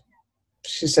grandma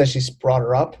she says she's brought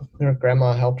her up. Her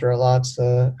grandma helped her a lot.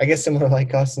 So I guess similar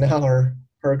like us now, her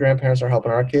grandparents are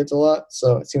helping our kids a lot.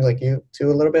 So it seems like you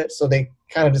too a little bit. So they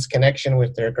kind of this connection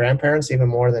with their grandparents even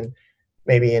more than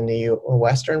maybe in the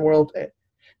Western world.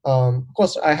 Of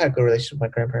course, I had a good relationship with my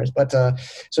grandparents, but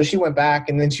so she went back,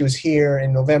 and then she was here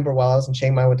in November while I was in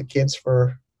Chiang Mai with the kids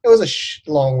it was a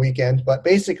long weekend, but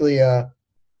basically,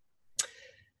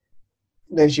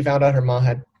 then she found out her mom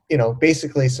had,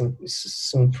 basically some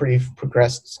pretty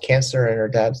progressed cancer, and her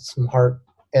dad some heart,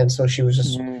 and so she was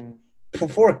just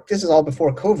this is all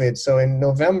before COVID. So in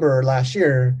November last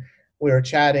year, we were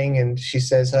chatting, and she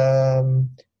says, I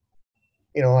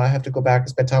have to go back and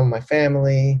spend time with my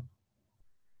family.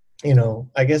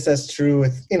 I guess that's true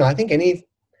with, I think I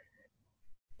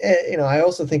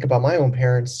also think about my own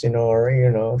parents,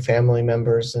 or, family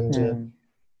members. And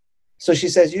so she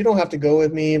says, you don't have to go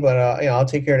with me, but, I'll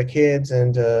take care of the kids.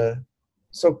 And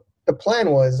so the plan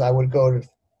was I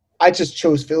just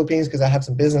chose Philippines because I have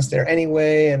some business there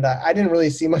anyway. And I didn't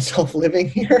really see myself living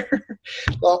here.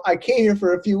 Well, I came here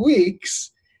for a few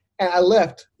weeks and I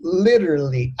left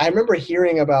literally. I remember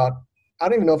hearing about, I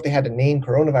don't even know if they had the name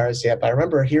coronavirus yet, but I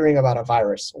remember hearing about a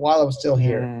virus while I was still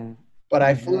here. But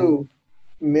I flew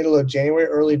middle of January,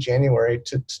 early January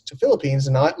to Philippines,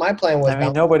 and my plan was. I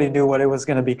mean, nobody knew what it was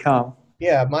going to become.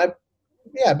 Yeah,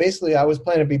 basically, I was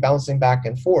planning to be bouncing back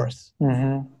and forth.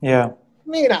 Mm-hmm. Yeah.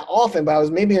 Maybe not often, but I was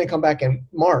maybe going to come back in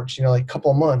March, like a couple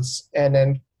of months, and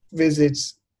then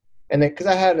visits, and then because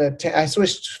I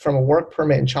switched from a work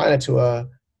permit in China to a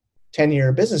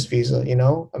 10-year business visa,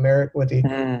 with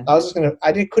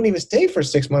the, couldn't even stay for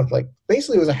 6 months. Like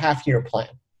basically it was a half-year plan.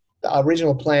 The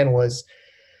original plan was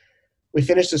we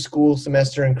finished the school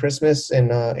semester in Christmas in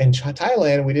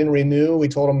Thailand. We didn't renew. We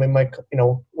told them we might,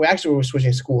 we were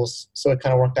switching schools. So it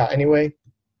kind of worked out anyway.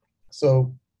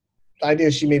 So the idea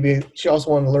is she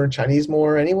also wanted to learn Chinese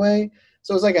more anyway.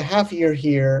 So it was like a half year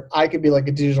here. I could be like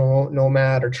a digital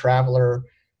nomad or traveler.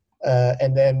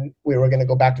 And then we were going to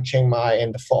go back to Chiang Mai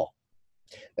in the fall.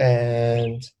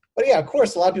 But yeah, of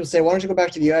course, a lot of people say, why don't you go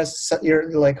back to the U.S.? You're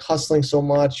like hustling so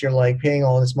much. You're like paying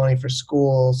all this money for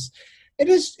schools. It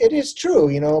is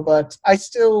true, but I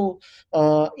still,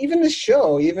 even the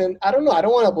show, I don't know, I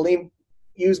don't want to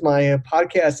use my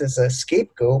podcast as a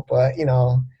scapegoat, but,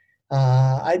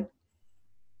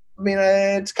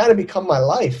 it's kind of become my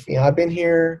life. I've been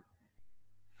here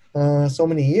so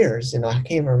many years, I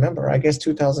can't even remember. I guess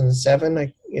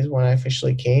 2007 is when I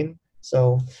officially came.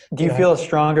 So, do you feel a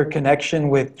stronger connection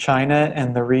with China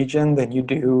and the region than you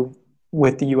do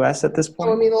with the U.S. at this point?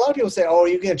 Well, a lot of people say, "Oh,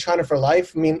 you get China for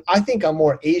life." I think I'm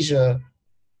more Asia.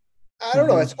 I don't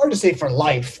know. It's hard to say for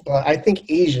life, but I think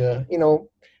Asia.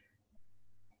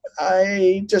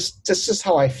 That's just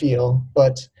how I feel.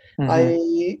 But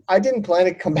I didn't plan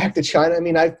to come back to China.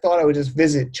 I thought I would just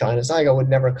visit China. It's not like I would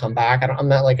never come back. I'm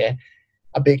not like a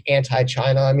big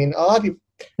anti-China. A lot of people.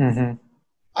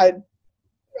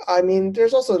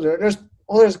 There's also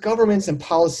there's governments and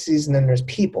policies, and then there's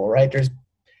people, right?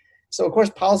 So of course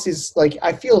policies,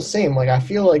 I feel the same. I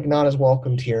feel like not as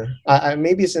welcomed here.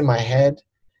 Maybe it's in my head,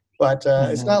 but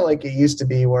it's not like it used to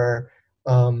be where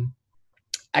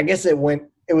I guess it went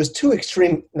it was too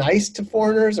extreme nice to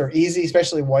foreigners or easy,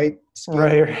 especially white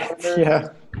Right. foreigners. Yeah.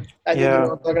 I think you know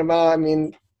what I'm talking about. I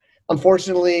mean,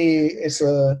 unfortunately,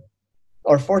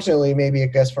 or fortunately, maybe I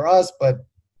guess for us, but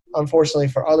unfortunately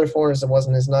for other foreigners, it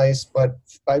wasn't as nice. But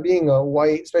by being a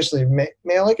white, especially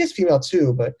male, I guess female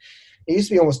too, but it used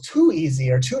to be almost too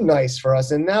easy or too nice for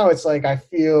us. And now it's like I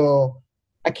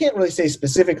can't really say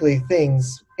specifically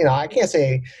things, you know, I can't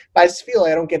say, but I just feel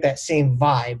like I don't get that same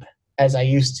vibe as I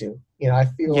used to. You know, I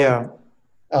feel like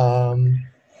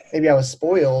maybe I was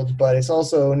spoiled, but it's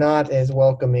also not as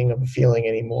welcoming of a feeling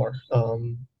anymore.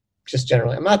 Just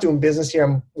generally, I'm not doing business here.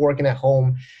 I'm working at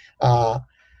home.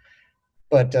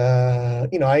 But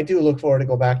you know, I do look forward to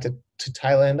go back to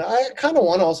Thailand. I kind of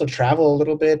want to also travel a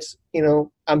little bit. You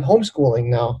know, I'm homeschooling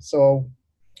now. So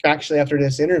actually after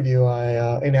this interview,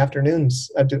 I in afternoons,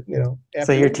 I do, you know.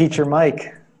 So you're teacher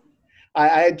Mike.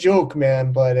 I joke,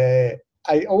 man, but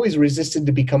I always resisted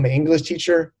to become an English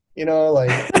teacher, you know,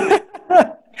 like.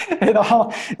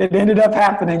 It ended up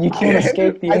happening. You can't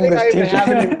escape the English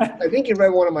teacher. I think you read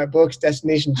one of my books,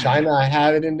 Destination China. I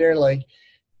have it in there. Like,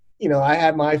 you know, I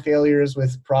had my failures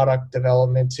with product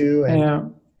development too.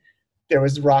 And there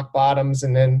was rock bottoms.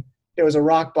 And then there was a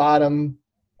rock bottom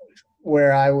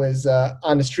where I was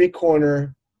on the street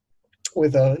corner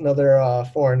with another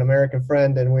foreign American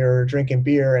friend, and we were drinking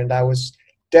beer, and I was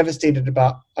devastated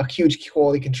about a huge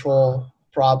quality control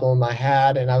problem I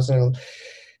had, and I was going to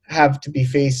have to be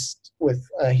faced with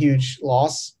a huge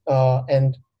loss.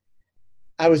 And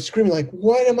I was screaming like,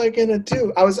 what am I going to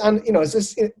do? I was on, you know, it's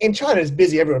just in China, it's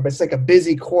busy everywhere, but it's like a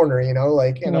busy corner, you know,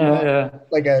 like, and I'm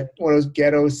like one of those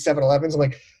ghetto 7-Elevens. I'm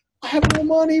like, I have no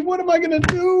money. What am I going to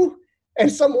do? And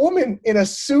some woman in a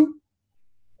suit,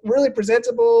 really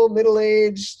presentable,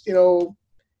 middle-aged, you know,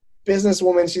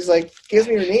 businesswoman, she's like, gives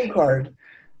me her name card.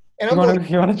 And I'm like,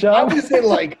 you want a job? I was in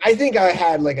like, I think I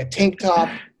had like a tank top,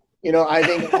 you know, I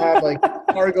think I had like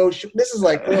cargo. This is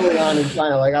like early on in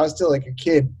China. Like I was still like a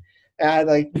kid. And I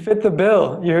like. You fit the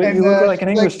bill. You look like an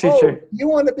English teacher. Oh, you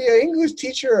want to be an English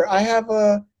teacher? I have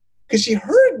because she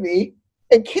heard me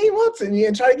and came up to me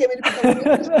and tried to get me to become an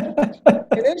English teacher.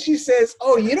 And then she says,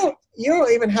 oh, you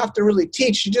don't even have to really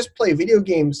teach. You just play video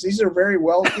games. These are very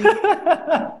wealthy.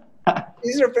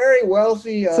 These are very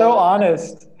wealthy. So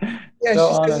honest. Yeah,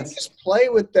 so she says you just play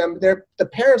with them. The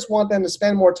parents want them to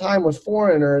spend more time with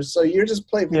foreigners, so you just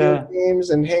play video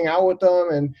games and hang out with them.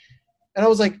 And I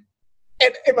was like,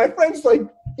 and my friend's like,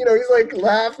 you know, he's like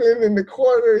laughing in the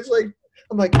corner. He's like,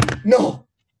 I'm like, no,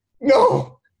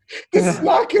 this is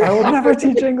not good. I will never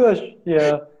teach English.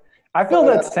 Yeah, I feel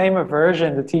that same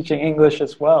aversion to teaching English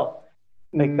as well.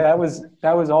 Like that was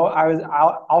all.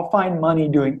 I'll find money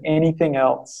doing anything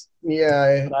else.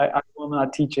 Yeah, but I will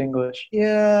not teach English.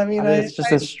 Yeah, I mean, it's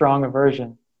just a strong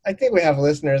aversion. I think we have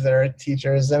listeners that are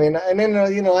teachers. I mean, and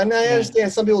then you know, and I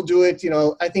understand some people do it. You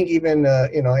know, I think even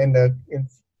you know, in the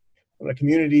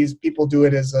communities, people do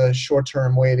it as a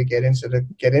short-term way to get into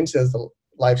the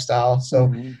lifestyle.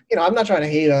 So you know, I'm not trying to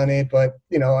hate on it, but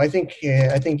you know, I think you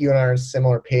and I are on a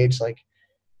similar page. Like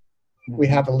we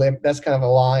have a limit. That's kind of a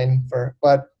line for.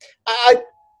 But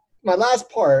my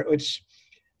last part, which.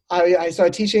 So I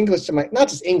teach English to not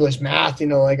just English, math, you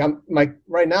know, like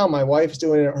right now my wife's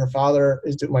doing it. Her father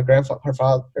is doing, her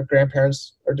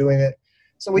grandparents are doing it.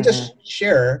 So we just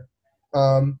share.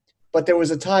 But there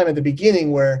was a time at the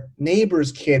beginning where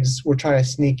neighbors' kids were trying to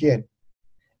sneak in.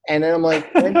 And then I'm like,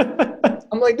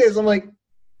 I'm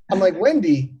like,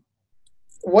 Wendy,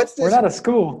 what's this? We're not a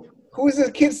school. Who is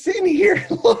this kid sitting here?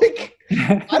 Like,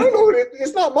 I don't know.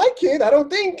 It's not my kid. I don't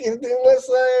think, unless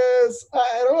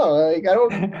I don't know. Like, I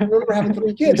don't remember having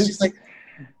 3 kids. She's like,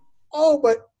 oh,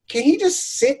 but can he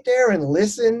just sit there and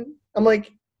listen? I'm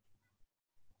like,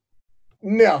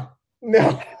 no.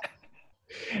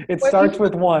 It starts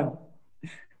with 1.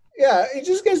 Yeah, he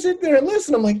just gonna sit there and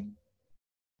listen. I'm like,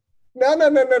 no.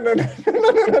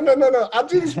 I'll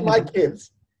do this for my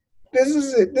kids. This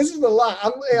is it. This is the line.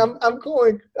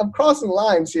 I'm crossing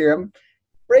lines here. I'm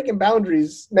breaking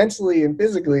boundaries mentally and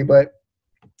physically, and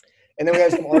then we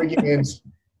had some arguments,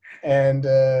 and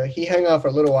he hung out for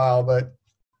a little while, but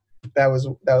that was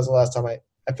the last time I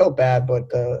felt bad, but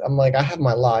I'm like, I have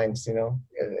my lines, you know.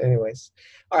 Anyways,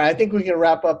 all right, I think we can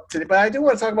wrap up today, but I do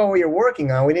want to talk about what you're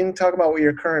working on. We didn't talk about what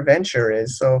your current venture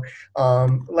is, so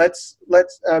let's.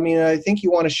 I mean, I think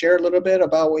you want to share a little bit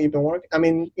about what you've been working. I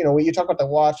mean, you know, when you talk about the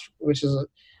watch, which is,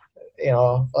 you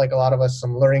know, like a lot of us,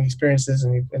 some learning experiences,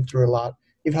 and you've been through a lot.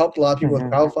 You've helped a lot of people with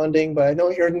crowdfunding, but I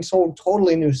know you're in some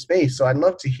totally new space, so I'd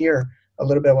love to hear a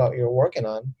little bit about what you're working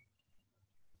on.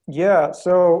 Yeah,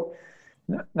 so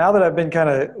now that I've been kind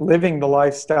of living the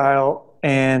lifestyle,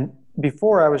 and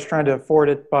before I was trying to afford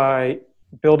it by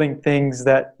building things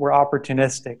that were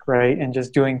opportunistic, right? And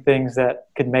just doing things that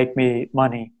could make me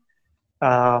money.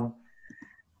 But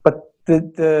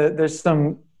there's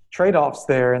some trade-offs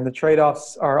there, and the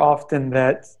trade-offs are often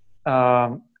that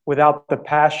without the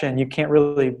passion, you can't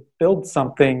really build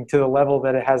something to the level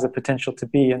that it has the potential to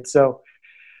be. And so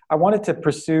I wanted to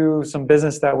pursue some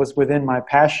business that was within my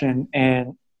passion.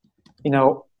 And,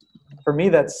 for me,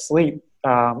 that's sleep.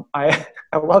 I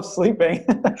love sleeping,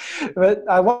 but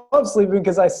I love sleeping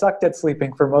because I sucked at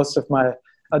sleeping for most of my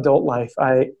adult life.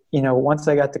 Once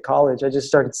I got to college, I just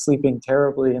started sleeping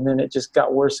terribly. And then it just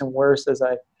got worse and worse as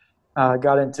I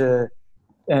got into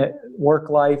work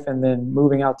life, and then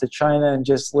moving out to China and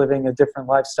just living a different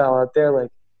lifestyle out there.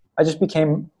 Like, I just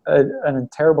became a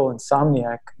terrible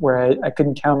insomniac where I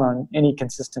couldn't count on any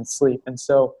consistent sleep. And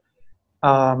so,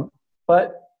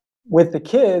 but with the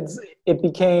kids, it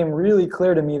became really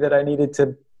clear to me that I needed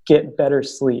to get better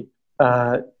sleep.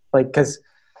 Cause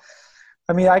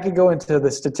I could go into the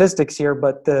statistics here,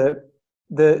 but the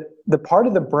part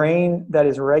of the brain that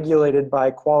is regulated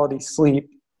by quality sleep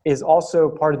is also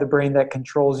part of the brain that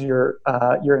controls your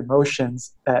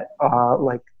emotions that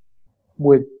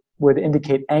would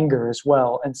indicate anger as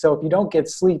well. And so if you don't get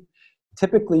sleep,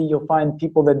 typically you'll find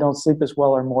people that don't sleep as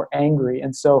well are more angry.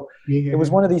 And so it was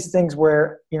one of these things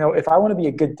where, if I want to be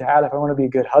a good dad, if I want to be a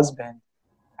good husband,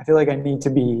 I feel like I need to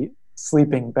be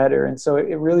sleeping better. And so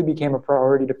it really became a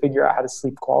priority to figure out how to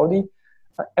sleep quality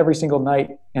every single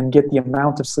night and get the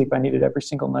amount of sleep I needed every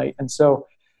single night. And so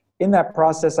in that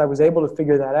process, I was able to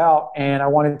figure that out, and I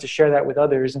wanted to share that with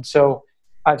others. And so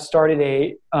I've started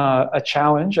a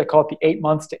challenge. I call it the 8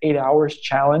 months to 8 hours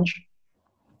challenge.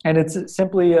 And it's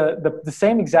simply the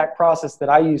same exact process that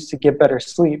I use to get better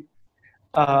sleep.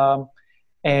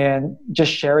 And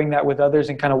just sharing that with others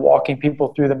and kind of walking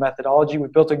people through the methodology.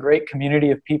 We've built a great community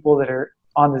of people that are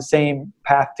on the same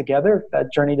path together,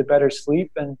 that journey to better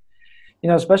sleep. And,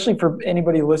 especially for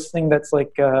anybody listening that's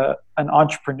like an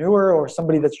entrepreneur or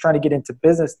somebody that's trying to get into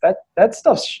business, that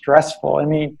stuff's stressful.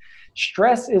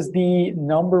 Stress is the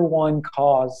number one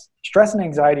cause. Stress and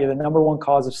anxiety are the number one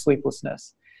cause of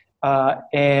sleeplessness.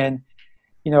 And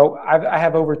I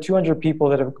have over 200 people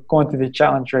that are going through the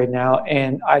challenge right now,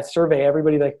 and I survey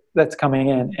everybody that's coming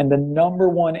in, and the number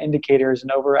one indicator is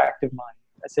an overactive mind.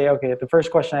 I say, okay, the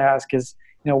first question I ask is,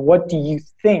 what do you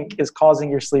think is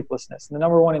causing your sleeplessness? And the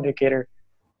number one indicator,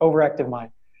 overactive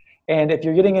mind. And if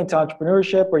you're getting into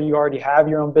entrepreneurship or you already have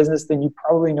your own business, then you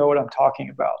probably know what I'm talking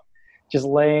about. Just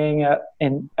laying at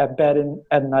bed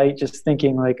at night, just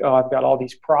thinking like, oh, I've got all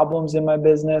these problems in my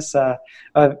business,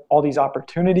 all these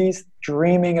opportunities,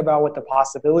 dreaming about what the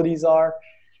possibilities are.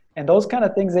 And those kind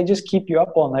of things, they just keep you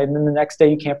up all night. And then the next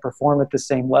day you can't perform at the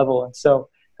same level. And so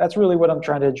that's really what I'm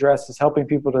trying to address, is helping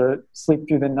people to sleep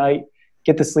through the night,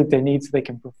 get the sleep they need so they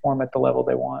can perform at the level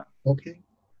they want. Okay.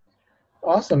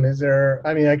 Awesome. Is there,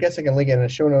 I guess I can link it in the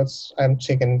show notes. I'm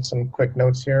taking some quick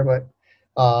notes here, but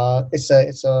it's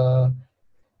just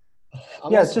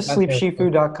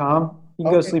sleepshifu.com. You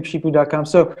can go to sleepshifu.com.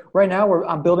 So right now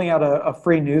I'm building out a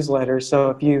free newsletter. So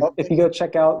if you go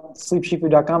check out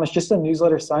sleepshifu.com, it's just a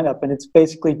newsletter sign up, and it's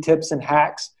basically tips and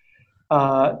hacks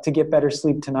to get better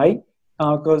sleep tonight.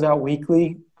 It goes out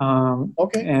weekly.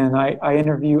 And I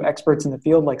interview experts in the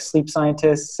field like sleep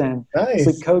scientists and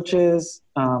sleep coaches,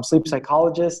 sleep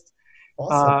psychologists.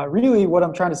 Awesome. Really what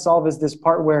I'm trying to solve is this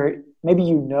part where maybe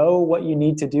you know what you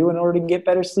need to do in order to get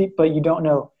better sleep, but you don't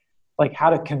know like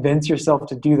how to convince yourself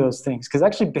to do those things. Because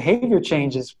actually behavior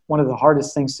change is one of the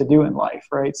hardest things to do in life,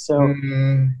 right? So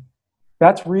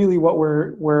that's really what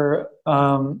we're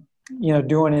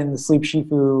doing in the Sleep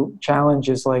Shifu challenge,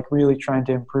 is like really trying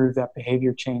to improve that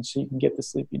behavior change so you can get the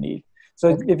sleep you need.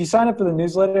 So if you sign up for the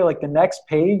newsletter, like the next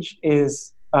page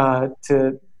is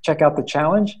to check out the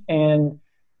challenge. And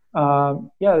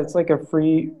it's like a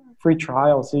free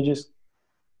trial. So you just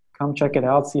come check it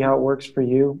out, see how it works for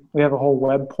you. We have a whole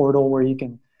web portal where you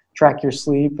can track your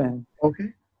sleep and,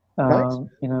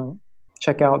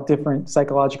 check out different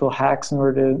psychological hacks in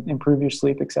order to improve your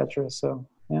sleep, etc. So,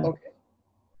 yeah.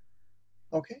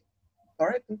 Okay. All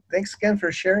right. Thanks again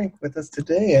for sharing with us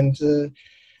today. And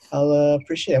I'll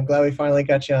appreciate it. I'm glad we finally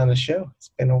got you on the show. It's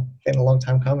been a long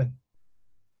time coming.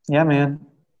 Yeah, man.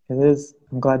 It is.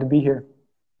 I'm glad to be here.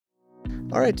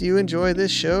 All right, do you enjoy this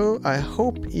show? I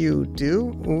hope you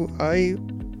do. I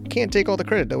can't take all the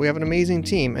credit, though. We have an amazing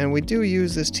team, and we do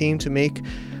use this team to make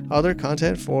other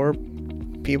content for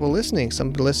people listening.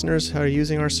 Some listeners are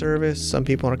using our service. Some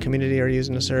people in our community are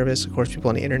using the service. Of course, people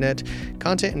on the internet.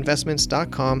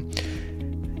 ContentInvestments.com.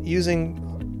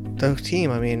 Using the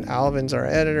team, Alvin's our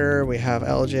editor. We have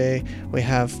LJ. We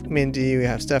have Mindy. We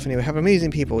have Stephanie. We have amazing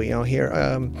people, here.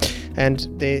 and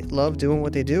they love doing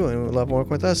what they do and love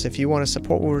working with us. If you want to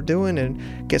support what we're doing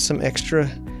and get some extra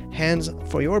hands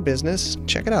for your business,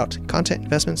 check it out,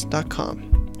 contentinvestments.com.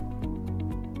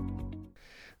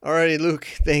 Alrighty, Luke,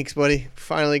 thanks, buddy.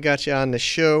 Finally got you on the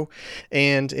show,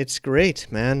 and it's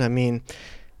great, man. I mean,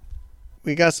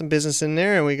 we got some business in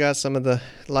there, and we got some of the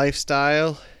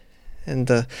lifestyle and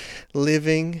the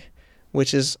living,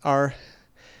 which is our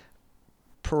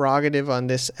prerogative on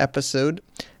this episode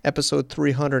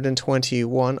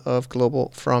 321 of Global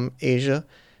from Asia.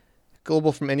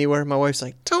 Global from anywhere. My wife's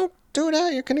like, don't do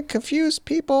that, you're going to confuse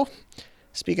people.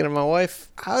 Speaking of my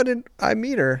wife, how did I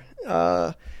meet her?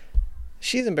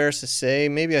 She's embarrassed to say.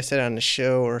 Maybe I said it on the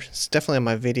show, or it's definitely on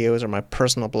my videos or my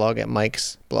personal blog at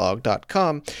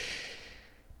mikesblog.com.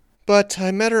 But I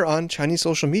met her on Chinese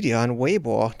social media, on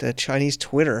Weibo, the Chinese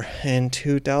Twitter, in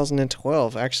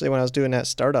 2012. Actually, when I was doing that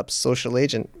startup social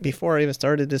agent, before I even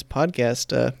started this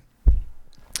podcast,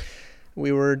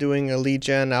 we were doing a lead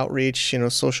gen outreach,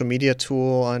 social media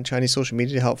tool on Chinese social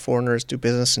media to help foreigners do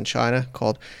business in China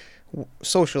called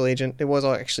Social Agent. It was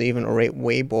actually even a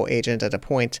Weibo agent at a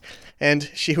point, and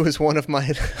she was one of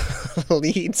my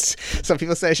leads. Some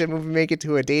people say I should make it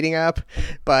to a dating app,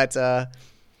 but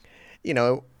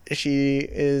she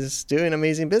is doing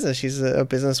amazing business. She's a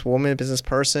businesswoman, business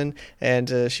person,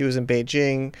 and she was in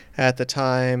Beijing at the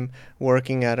time,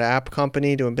 working at an app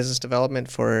company, doing business development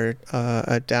for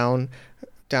a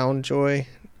Downjoy,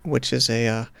 which is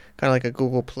a kind of like a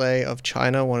Google Play of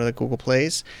China, one of the Google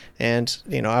Plays. And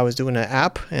I was doing an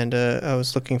app, and I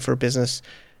was looking for business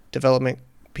development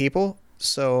people.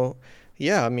 So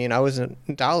yeah, I mean, I was in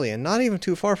Dalian, not even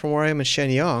too far from where I am in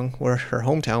Shenyang, where her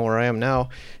hometown, where I am now,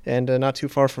 and not too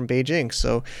far from Beijing.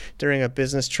 So during a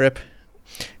business trip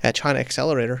at China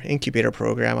Accelerator Incubator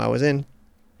program I was in,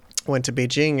 went to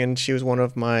Beijing, and she was one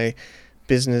of my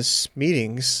business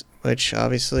meetings, which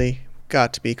obviously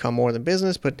got to become more than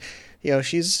business. But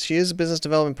she is a business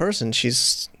development person.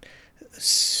 She's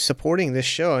supporting this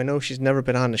show. I know she's never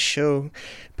been on the show,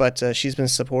 but she's been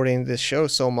supporting this show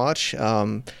so much.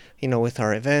 With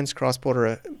our events,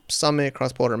 Cross-Border Summit,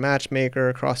 Cross-Border Matchmaker,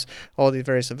 across all these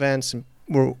various events. And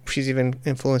she's even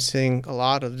influencing a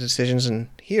lot of the decisions in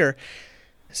here.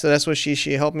 So that's what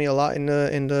she helped me a lot in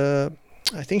the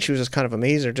I think she was just kind of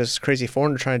amazed, or just crazy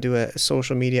foreigner trying to do a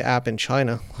social media app in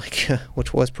China,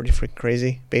 which was pretty freaking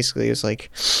crazy. Basically, it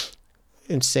was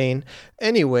insane.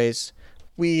 Anyways,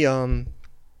 we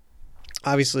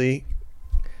obviously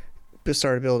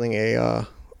started building a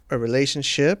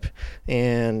relationship,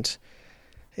 and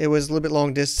it was a little bit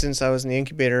long distance. I was in the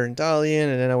incubator in Dalian,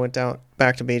 and then I went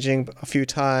back to Beijing a few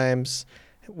times.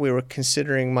 We were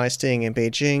considering my staying in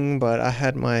Beijing, but I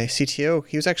had my CTO,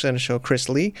 he was actually on the show, Chris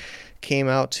Lee, it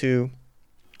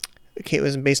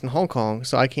was based in Hong Kong,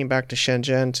 so I came back to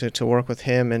Shenzhen to work with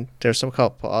him, and there's some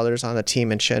couple others on the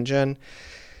team in Shenzhen.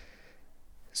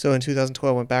 So in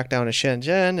 2012, went back down to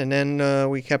Shenzhen, and then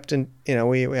we kept in,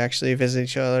 we actually visited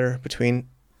each other between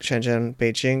Shenzhen and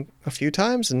Beijing a few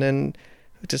times, and then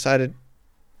decided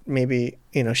maybe,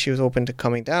 she was open to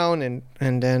coming down, and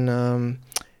then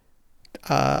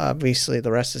obviously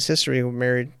the rest is history. We were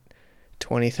married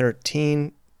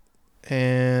 2013,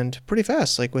 and pretty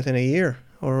fast, within a year,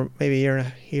 or maybe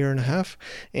a year and a half.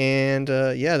 And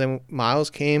then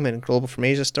Miles came, and Global from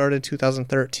Asia started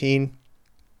 2013.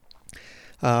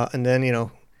 And then,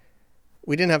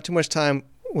 we didn't have too much time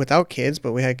without kids,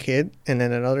 but we had a kid, and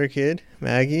then another kid,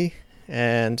 Maggie.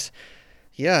 And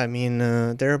yeah, I mean,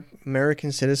 they're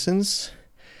American citizens.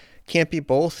 Can't be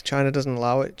both. China doesn't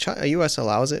allow it. U.S.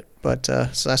 allows it, but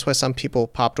so that's why some people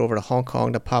popped over to Hong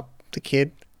Kong to pop the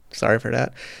kid. Sorry for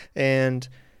that. And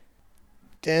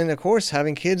then, of course,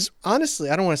 having kids, honestly,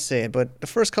 I don't want to say it, but the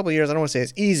first couple of years, I don't want to say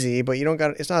it's easy, but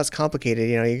it's not as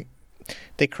complicated.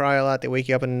 They cry a lot. They wake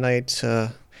you up in the night.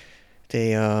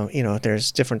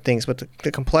 There's different things, but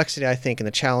the complexity, I think, and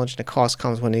the challenge and the cost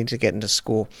comes when they need to get into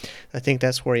school. I think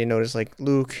that's where you notice,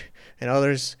 Luke and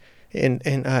others, and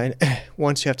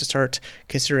once you have to start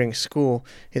considering school,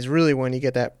 is really when you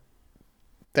get that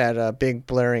big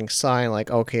blaring sign,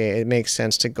 okay, it makes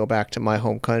sense to go back to my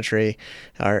home country,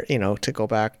 or to go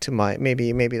back to my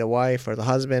maybe the wife or the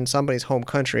husband, somebody's home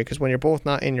country. Because when you're both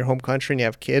not in your home country and you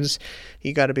have kids,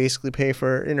 you got to basically pay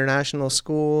for international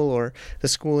school, or the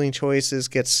schooling choices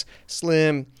gets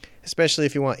slim, especially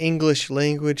if you want English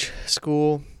language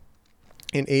school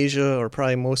in Asia, or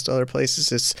probably most other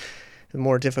places. It's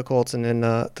more difficult, and then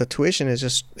the tuition is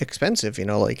just expensive.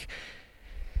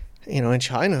 in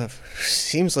China,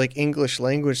 seems like English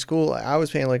language school. I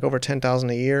was paying like over $10,000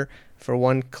 a year for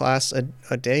one class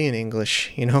a day in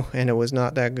English, and it was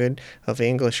not that good of an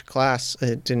English class.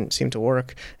 It didn't seem to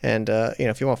work. And,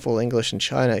 if you want full English in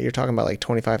China, you're talking about like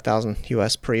 $25,000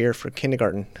 US per year for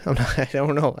kindergarten. I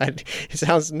don't know. It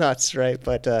sounds nuts, right?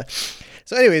 But,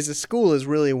 so anyways, the school is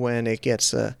really when it gets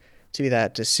to be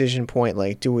that decision point.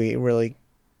 Like, do we really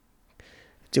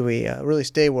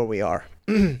stay where we are?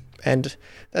 And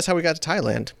that's how we got to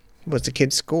Thailand, was the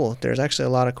kids' school. There's actually a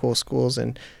lot of cool schools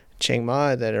in Chiang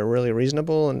Mai that are really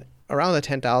reasonable and around the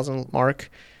 10,000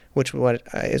 mark, which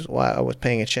is why I was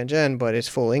paying in Shenzhen, but it's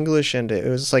full English, and it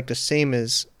was like the same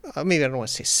as, maybe I don't want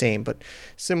to say same, but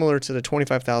similar to the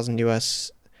 25,000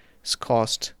 US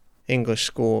cost English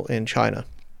school in China.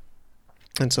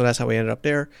 And so that's how we ended up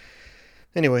there.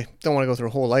 Anyway, don't want to go through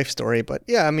a whole life story, but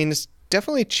yeah, I mean, it's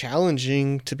definitely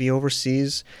challenging to be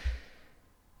overseas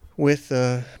with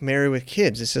married with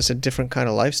kids. It's just a different kind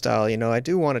of lifestyle. I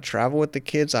do want to travel with the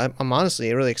kids. I'm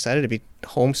honestly really excited to be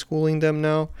homeschooling them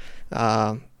now.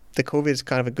 The COVID is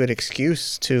kind of a good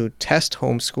excuse to test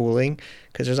homeschooling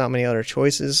because there's not many other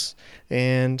choices,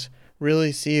 and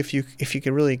really see if you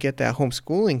could really get that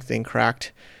homeschooling thing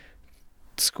cracked.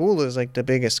 School is like the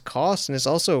biggest cost, and it's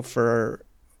also for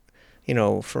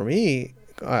me.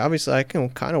 Obviously, I can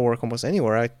kind of work almost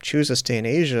anywhere. I choose to stay in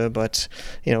Asia, but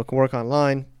can work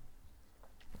online.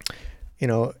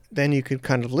 Then you could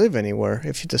kind of live anywhere.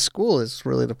 If the school is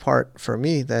really the part for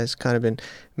me that has kind of been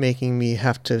making me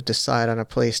have to decide on a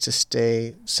place to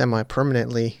stay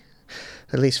semi-permanently,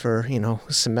 at least for,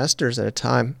 semesters at a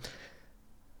time.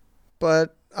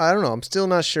 But I don't know. I'm still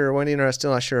not sure. Wendy and I are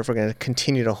still not sure if we're going to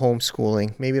continue to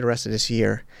homeschooling, maybe the rest of this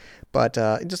year. But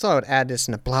I just thought I would add this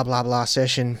in a blah, blah, blah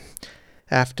session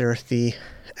after the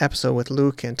episode with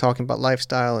Luke and talking about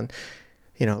lifestyle and,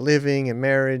 living and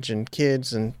marriage and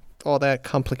kids and all that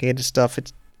complicated stuff.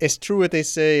 It's true what they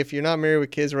say. If you're not married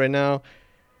with kids right now,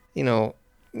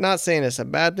 not saying it's a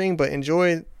bad thing, but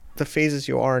enjoy the phases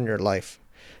you are in your life.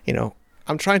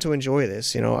 I'm trying to enjoy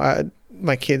this.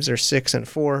 My kids are 6 and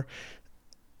 4.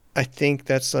 I think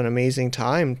that's an amazing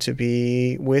time to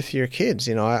be with your kids.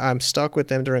 I'm stuck with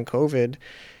them during COVID.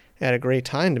 I had a great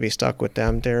time to be stuck with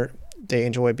them. They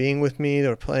enjoy being with me.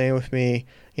 They're playing with me.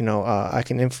 I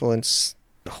can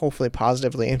hopefully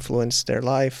positively influence their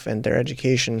life and their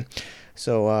education.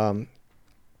 So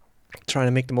trying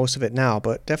to make the most of it now.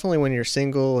 But definitely when you're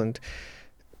single and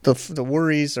the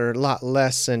worries are a lot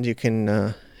less, and you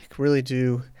can really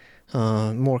do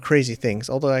more crazy things.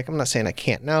 Although I'm not saying I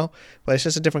can't now, but it's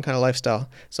just a different kind of lifestyle.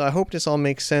 So I hope this all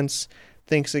makes sense.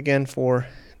 Thanks again for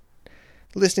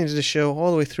listening to the show all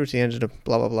the way through to the end of the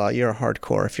blah, blah, blah. You're a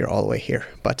hardcore if you're all the way here.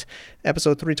 But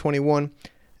episode 321,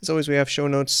 as always, we have show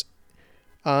notes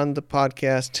on the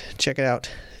podcast. Check it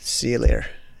out. See you later.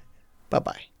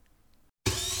 Bye-bye.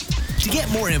 To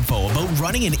get more info about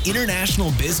running an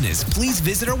international business, please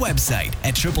visit our website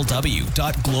at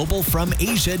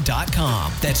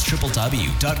www.globalfromasia.com. That's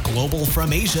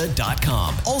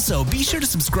www.globalfromasia.com. Also, be sure to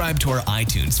subscribe to our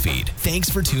iTunes feed. Thanks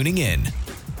for tuning in.